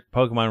favorite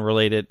Pokemon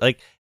related.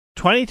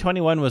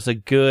 2021 was a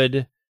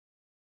good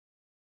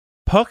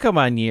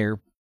Pokemon year.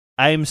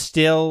 I'm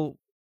still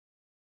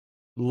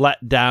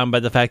let down by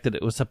the fact that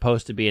it was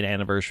supposed to be an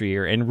anniversary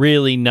year, and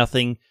really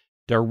nothing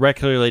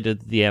directly related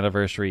to the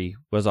anniversary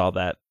was all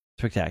that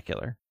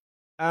spectacular.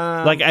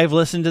 I've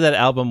listened to that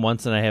album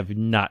once and I have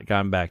not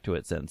gone back to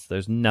it since.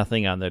 There's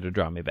nothing on there to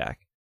draw me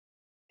back.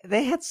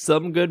 They had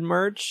some good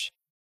merch.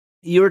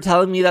 You were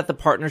telling me that the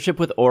partnership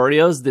with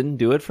Oreos didn't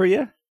do it for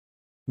you?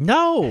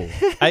 No.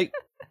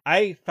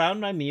 I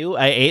found my Mew,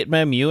 I ate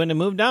my Mew, and I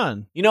moved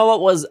on. You know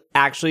what was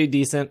actually a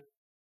decent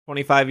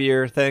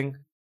 25-year thing?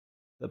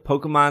 the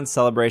Pokemon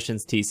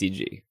Celebrations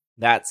TCG.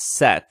 That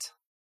set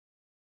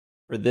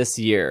for this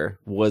year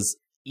was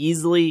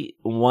easily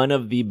one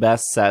of the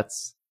best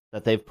sets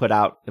that they've put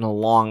out in a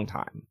long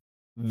time.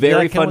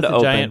 Very Did that come fun to with the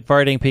open. Giant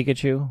farting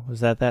Pikachu? Was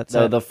that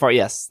set?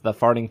 Yes, the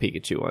farting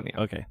Pikachu one. Yeah.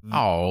 Okay.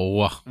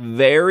 Oh,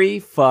 Very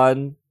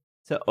fun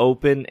to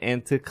open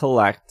and to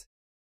collect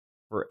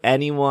for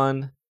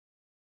anyone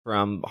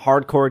from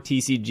hardcore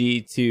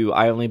TCG to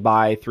I only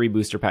buy 3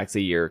 booster packs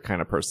a year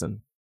kind of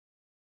person.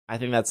 I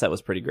think that set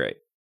was pretty great.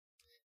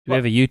 Do we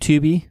have a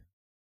YouTubey?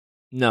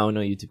 No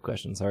YouTube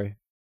question. Sorry,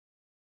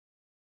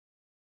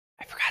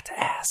 I forgot to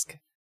ask.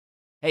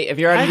 Hey, if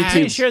you're on I'm YouTube,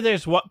 pretty sure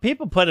there's what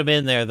people put them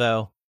in there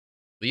though.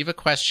 leave a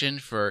question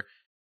for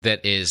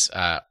that is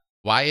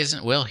why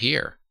isn't Will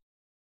here?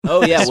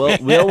 oh yeah, Will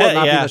will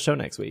not be Yeah. on the show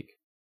next week.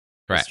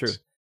 Correct. That's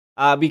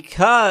true.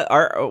 Because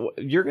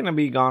you're going to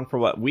be gone for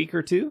what, week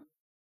or two?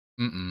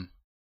 Mm-mm.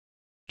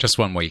 Just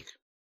 1 week.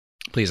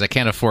 Please, I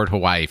can't afford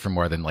Hawaii for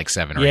more than like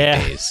 7 or Yeah.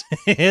 8 days.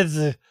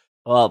 it's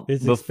Well,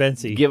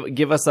 expensive.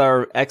 give us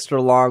our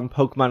extra long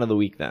Pokemon of the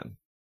week then.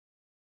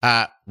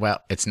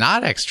 Well, it's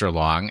not extra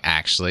long,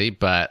 actually,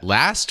 but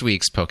last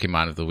week's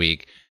Pokemon of the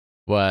Week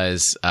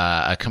was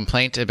a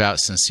complaint about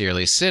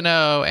Sincerely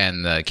Sinnoh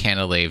and the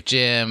Canalave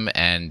Gym.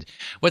 And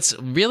what's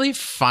really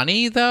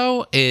funny,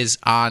 though, is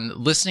on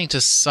listening to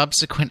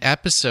subsequent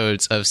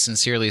episodes of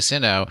Sincerely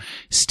Sinnoh,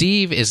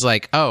 Steve is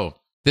like, oh,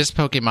 this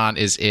Pokemon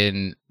is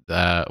in,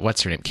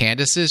 what's her name,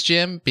 Candace's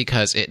gym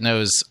because it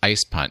knows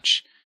Ice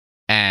Punch.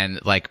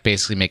 And like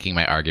basically making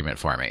my argument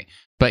for me.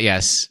 But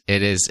yes,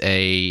 it is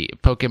a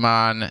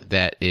Pokemon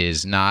that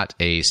is not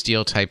a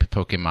Steel-type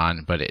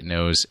Pokemon, but it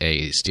knows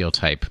a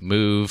Steel-type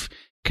move,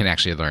 can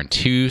actually learn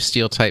 2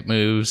 Steel-type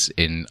moves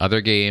in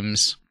other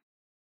games.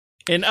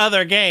 In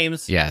other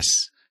games.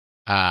 Yes.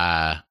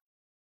 Et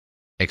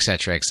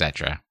cetera, et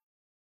cetera.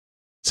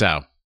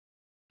 So,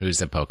 who's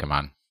the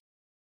Pokemon?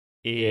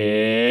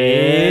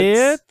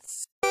 It's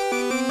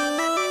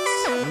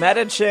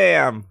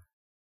Metacham.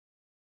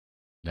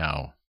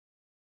 No.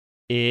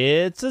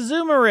 It's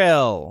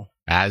Azumarill.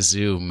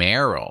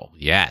 Azumarill.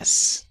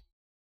 Yes.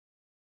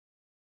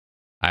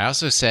 I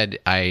also said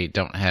I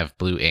don't have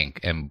blue ink,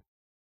 and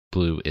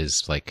blue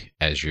is like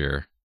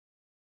azure.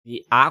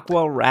 The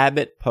Aqua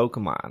Rabbit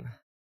Pokemon.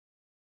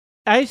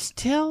 I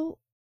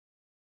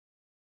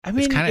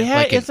mean, kinda yeah,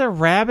 like it's a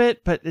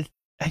rabbit, but I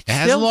It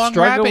has still long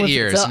struggle rabbit with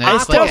ears. It. And I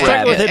it's still like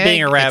struggle with an it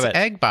being a egg- rabbit. It's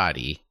egg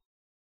body.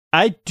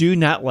 I do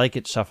not like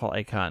its shuffle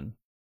icon.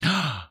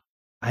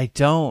 I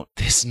don't.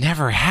 This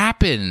never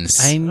happens.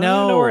 I I don't know.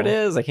 even know where it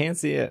is. I can't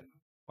see it.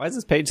 Why is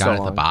this page Down so at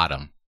long? the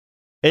bottom.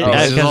 It, Oh,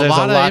 There's because a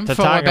lot of to info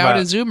talk about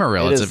about.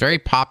 Azumarill. It It's a is- very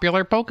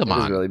popular It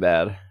Pokemon. is really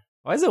bad.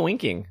 Why is it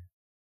winking?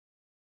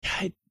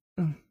 I-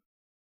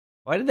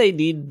 Why did they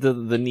need the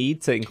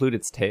need to include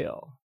its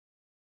tail?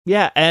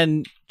 Yeah,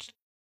 and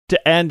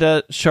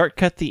to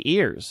shortcut the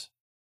ears.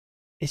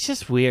 It's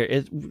just weird.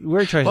 It's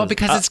weird choices. Well,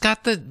 because it's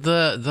got the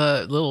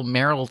little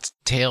Meryl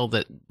tail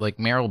that like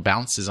Meryl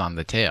bounces on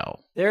the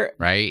tail, There,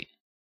 right?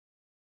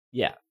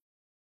 yeah.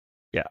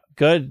 yeah,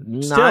 good.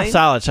 Still 9?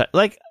 solid shine.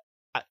 Like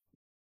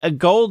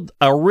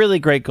a really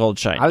great gold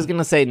shine. I was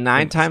gonna say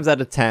 9 times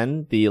out of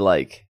 10, the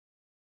like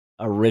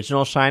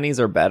original shinies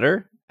are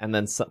better, and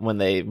then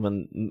when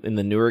in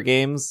the newer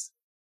games,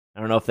 I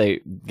don't know if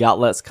they got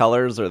less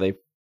colors or they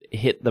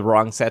hit the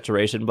wrong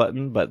saturation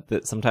button,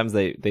 but sometimes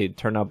they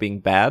turn out being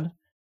bad.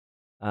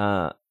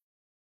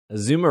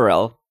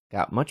 Azumarill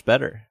got much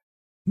better.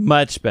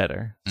 Much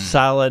better.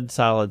 Solid.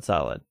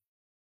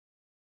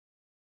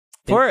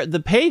 For the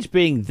page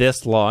being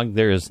this long,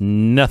 there is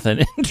nothing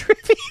in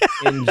trivia.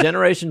 In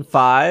Generation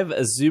 5,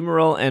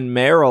 Azumarill and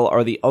Marill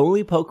are the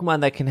only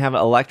Pokemon that can have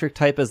Electric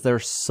type as their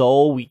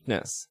sole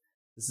weakness.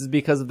 This is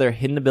because of their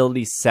hidden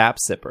ability Sap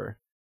Sipper.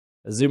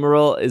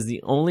 Azumarill is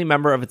the only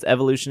member of its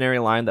evolutionary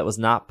line that was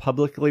not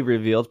publicly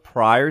revealed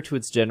prior to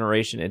its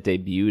generation it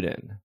debuted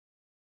in.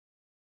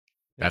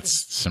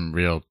 That's some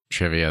real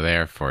trivia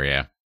there for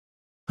you.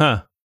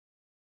 Huh.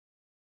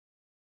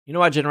 You know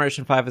why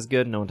Generation 5 is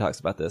good? No one talks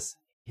about this.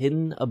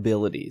 Hidden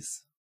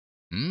abilities.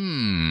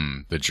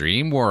 The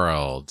dream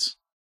world.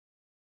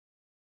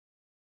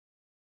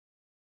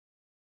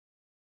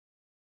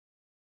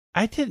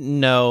 I didn't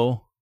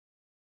know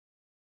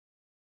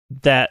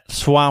that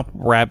swamp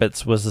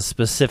rabbits was a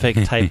specific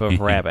type of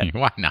rabbit.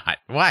 Why not?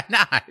 Why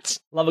not?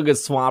 Love a good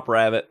swamp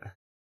rabbit.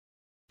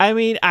 I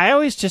mean, I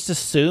always just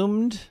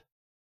assumed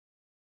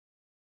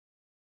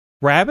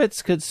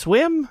rabbits could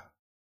swim,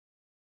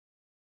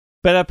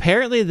 but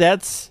apparently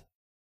that's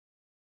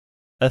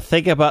a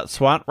thing about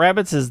swamp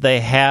rabbits is they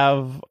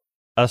have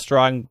a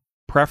strong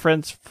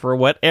preference for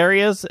what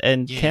areas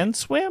and Yeah. can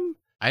swim.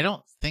 I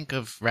don't think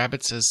of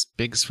rabbits as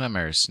big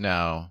swimmers.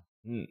 No.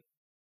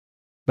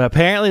 But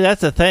apparently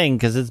that's a thing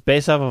because it's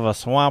based off of a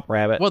swamp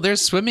rabbit. Well,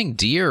 there's swimming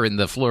deer in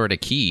the Florida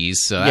Keys,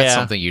 so that's Yeah.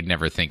 something you'd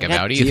never think They got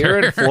about deer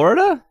either. in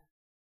Florida?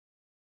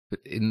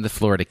 In the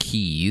Florida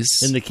Keys.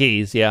 in the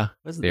Keys, yeah.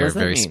 They're What's that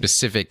very mean?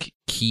 specific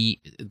key.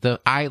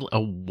 The island.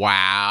 Oh,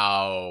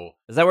 wow.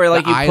 Is that where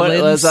like The you put?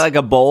 islands? Is that like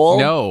a bowl?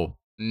 No.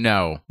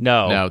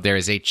 No. There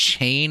is a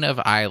chain of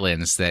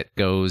islands that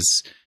goes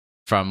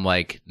from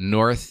like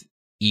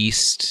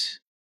northeast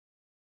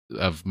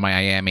of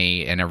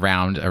Miami and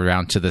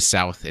around to the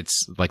south.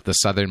 It's like the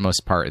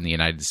southernmost part in the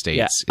United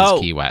States is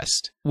Key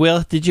West.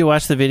 Will, did you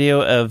watch the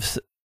video of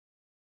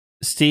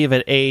Steve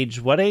at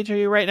what age are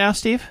you right now,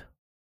 Steve?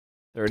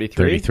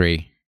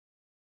 33.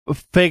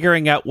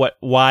 Figuring out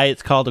why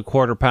it's called a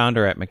quarter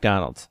pounder at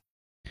McDonald's.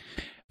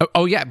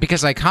 Oh yeah,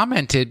 because I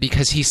commented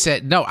because he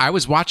said no. I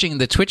was watching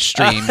the Twitch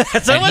stream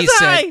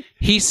and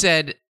he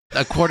said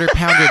a quarter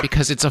pounder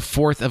because it's a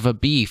fourth of a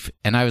beef,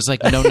 and I was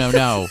like,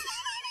 no,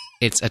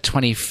 it's a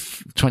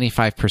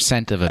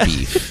 25% of a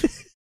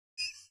beef,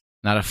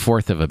 not a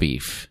fourth of a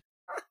beef.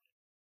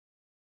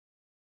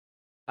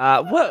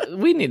 What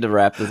we need to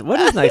wrap this. What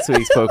is next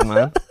week's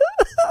Pokemon?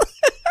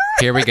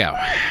 Here we go.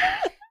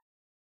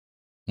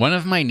 One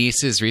of my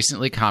nieces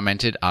recently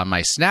commented on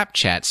my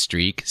Snapchat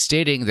streak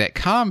stating that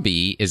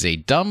Combee is a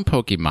dumb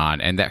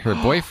Pokemon and that her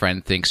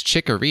boyfriend thinks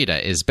Chikorita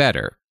is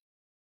better.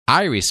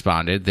 I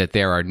responded that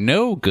there are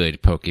no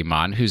good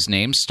Pokemon whose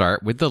names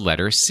start with the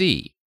letter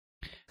C.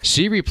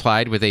 She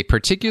replied with a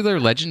particular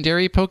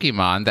legendary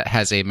Pokemon that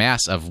has a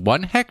mass of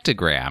 1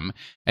 hectogram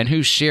and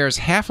who shares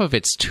half of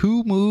its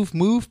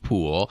 2-move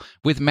pool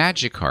with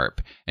Magikarp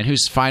and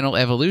whose final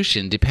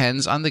evolution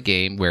depends on the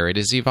game where it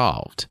is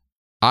evolved.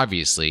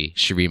 Obviously,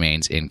 she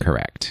remains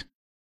incorrect.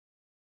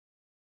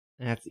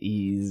 That's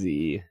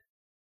easy.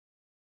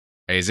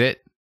 Is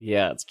it?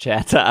 Yeah, it's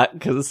Chatot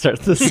because it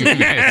starts with C.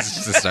 It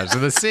starts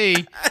with a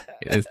C.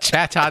 It's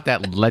Chatot,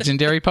 that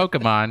legendary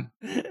Pokemon.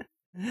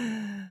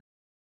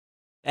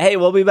 Hey,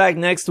 we'll be back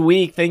next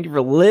week. Thank you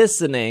for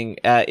listening.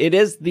 It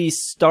is the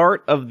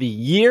start of the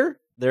year.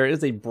 There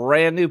is a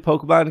brand new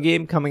Pokemon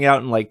game coming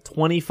out in like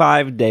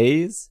 25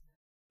 days.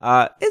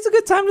 It's a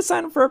good time to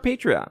sign up for our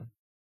Patreon.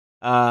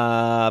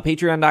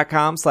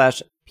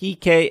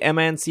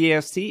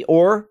 Patreon.com/PKMNCAST,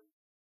 or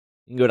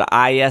you can go to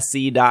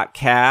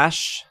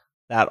isc.cash.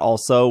 That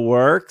also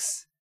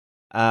works.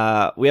 We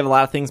have a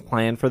lot of things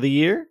planned for the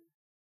year.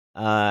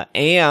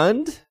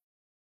 And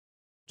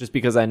just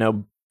because I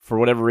know for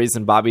whatever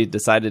reason Bobby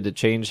decided to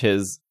change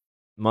his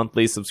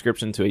monthly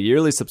subscription to a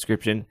yearly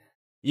subscription,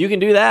 you can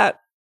do that.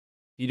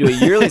 If you do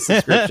a yearly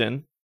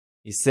subscription,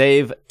 you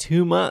save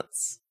 2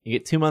 months. You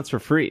get 2 months for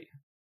free.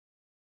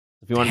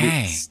 If you want to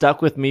be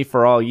stuck with me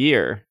for all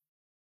year,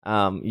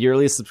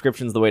 yearly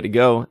subscription is the way to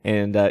go,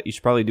 and you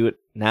should probably do it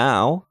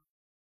now.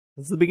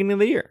 It's the beginning of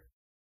the year.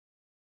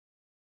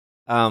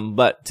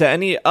 But to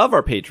any of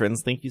our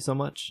patrons, thank you so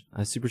much.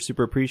 I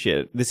super appreciate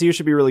it. This year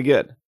should be really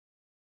good.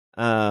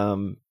 I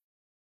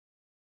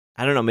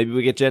don't know, maybe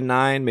we get Gen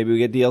 9, maybe we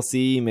get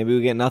DLC, maybe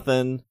we get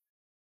nothing.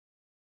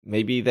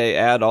 Maybe they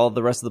add all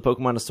the rest of the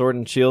Pokemon to Sword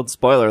and Shield.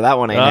 Spoiler, that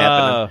one ain't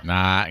happening.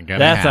 Not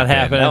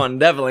happening. That one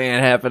definitely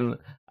ain't happening.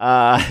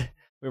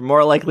 We're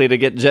more likely to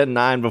get Gen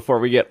 9 before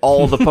we get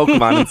all the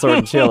Pokemon in Sword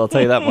and Shield, I'll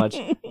tell you that much.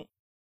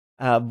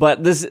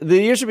 But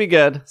the year should be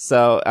good.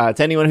 So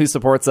to anyone who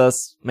supports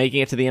us,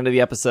 making it to the end of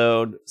the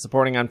episode,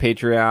 supporting on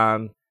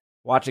Patreon,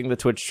 watching the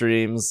Twitch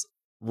streams,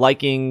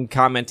 liking,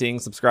 commenting,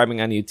 subscribing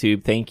on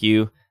YouTube, thank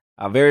you.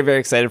 Very, very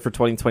excited for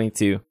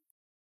 2022. If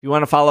you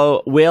want to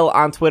follow Will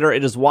on Twitter,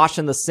 it is Wash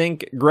in the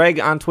Sink. Greg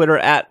on Twitter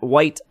at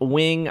White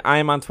Wing. I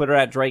am on Twitter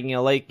at Dragging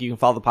a Lake. You can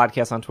follow the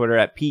podcast on Twitter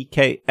at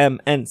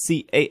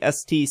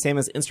PKMNCAST. Same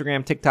as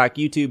Instagram, TikTok,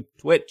 YouTube,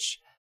 Twitch,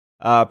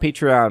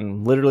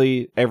 Patreon,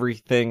 literally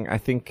everything. I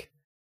think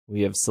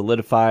we have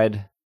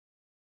solidified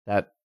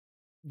that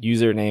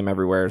username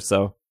everywhere.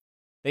 So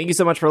thank you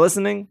so much for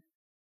listening.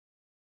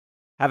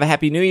 Have a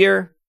happy new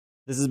year.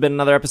 This has been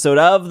another episode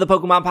of the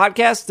Pokemon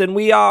Podcast, and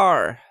we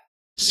are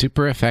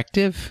super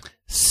effective.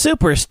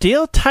 Super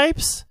Steel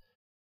types?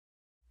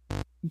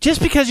 Just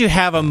because you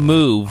have a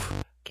move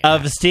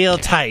of Steel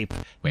type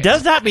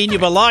does not mean you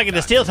belong in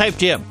the Steel type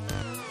gym.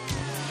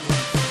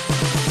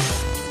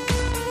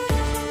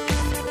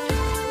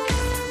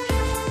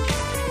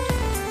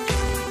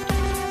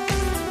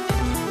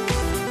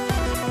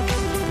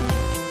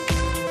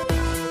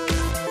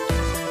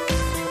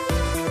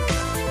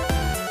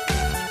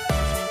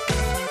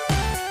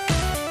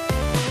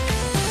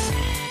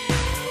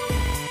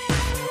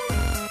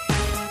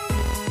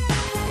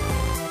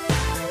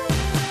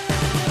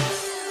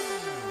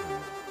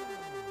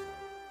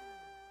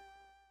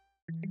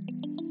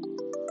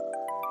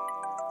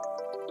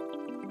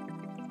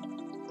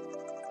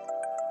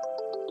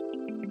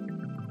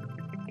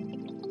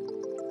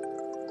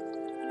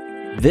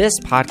 This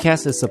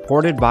podcast is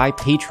supported by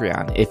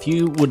Patreon. If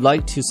you would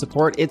like to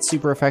support It's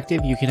Super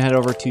Effective, you can head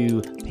over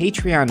to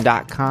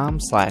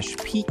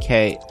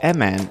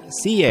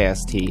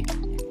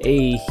patreon.com/PKMNCAST.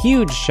 A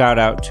huge shout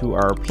out to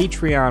our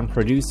Patreon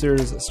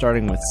producers,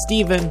 starting with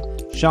Steven,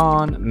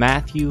 Sean,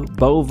 Matthew,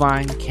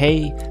 Bovine,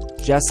 Kay,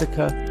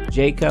 Jessica,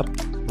 Jacob,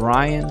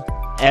 Brian,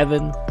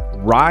 Evan,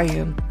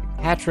 Ryan,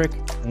 Patrick,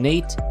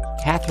 Nate,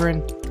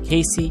 Catherine,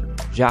 Casey,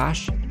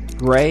 Josh,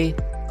 Gray,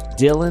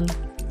 Dylan,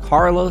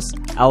 Carlos,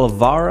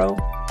 Alvaro,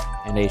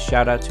 and a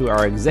shout out to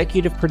our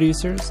executive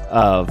producers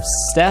of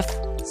Steph,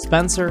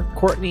 Spencer,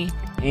 Courtney,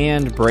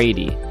 and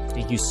Brady.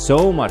 Thank you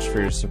so much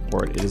for your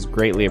support. It is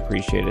greatly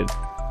appreciated.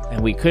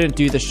 And we couldn't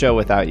do the show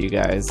without you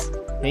guys.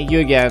 Thank you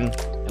again,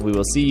 and we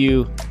will see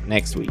you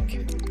next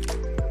week.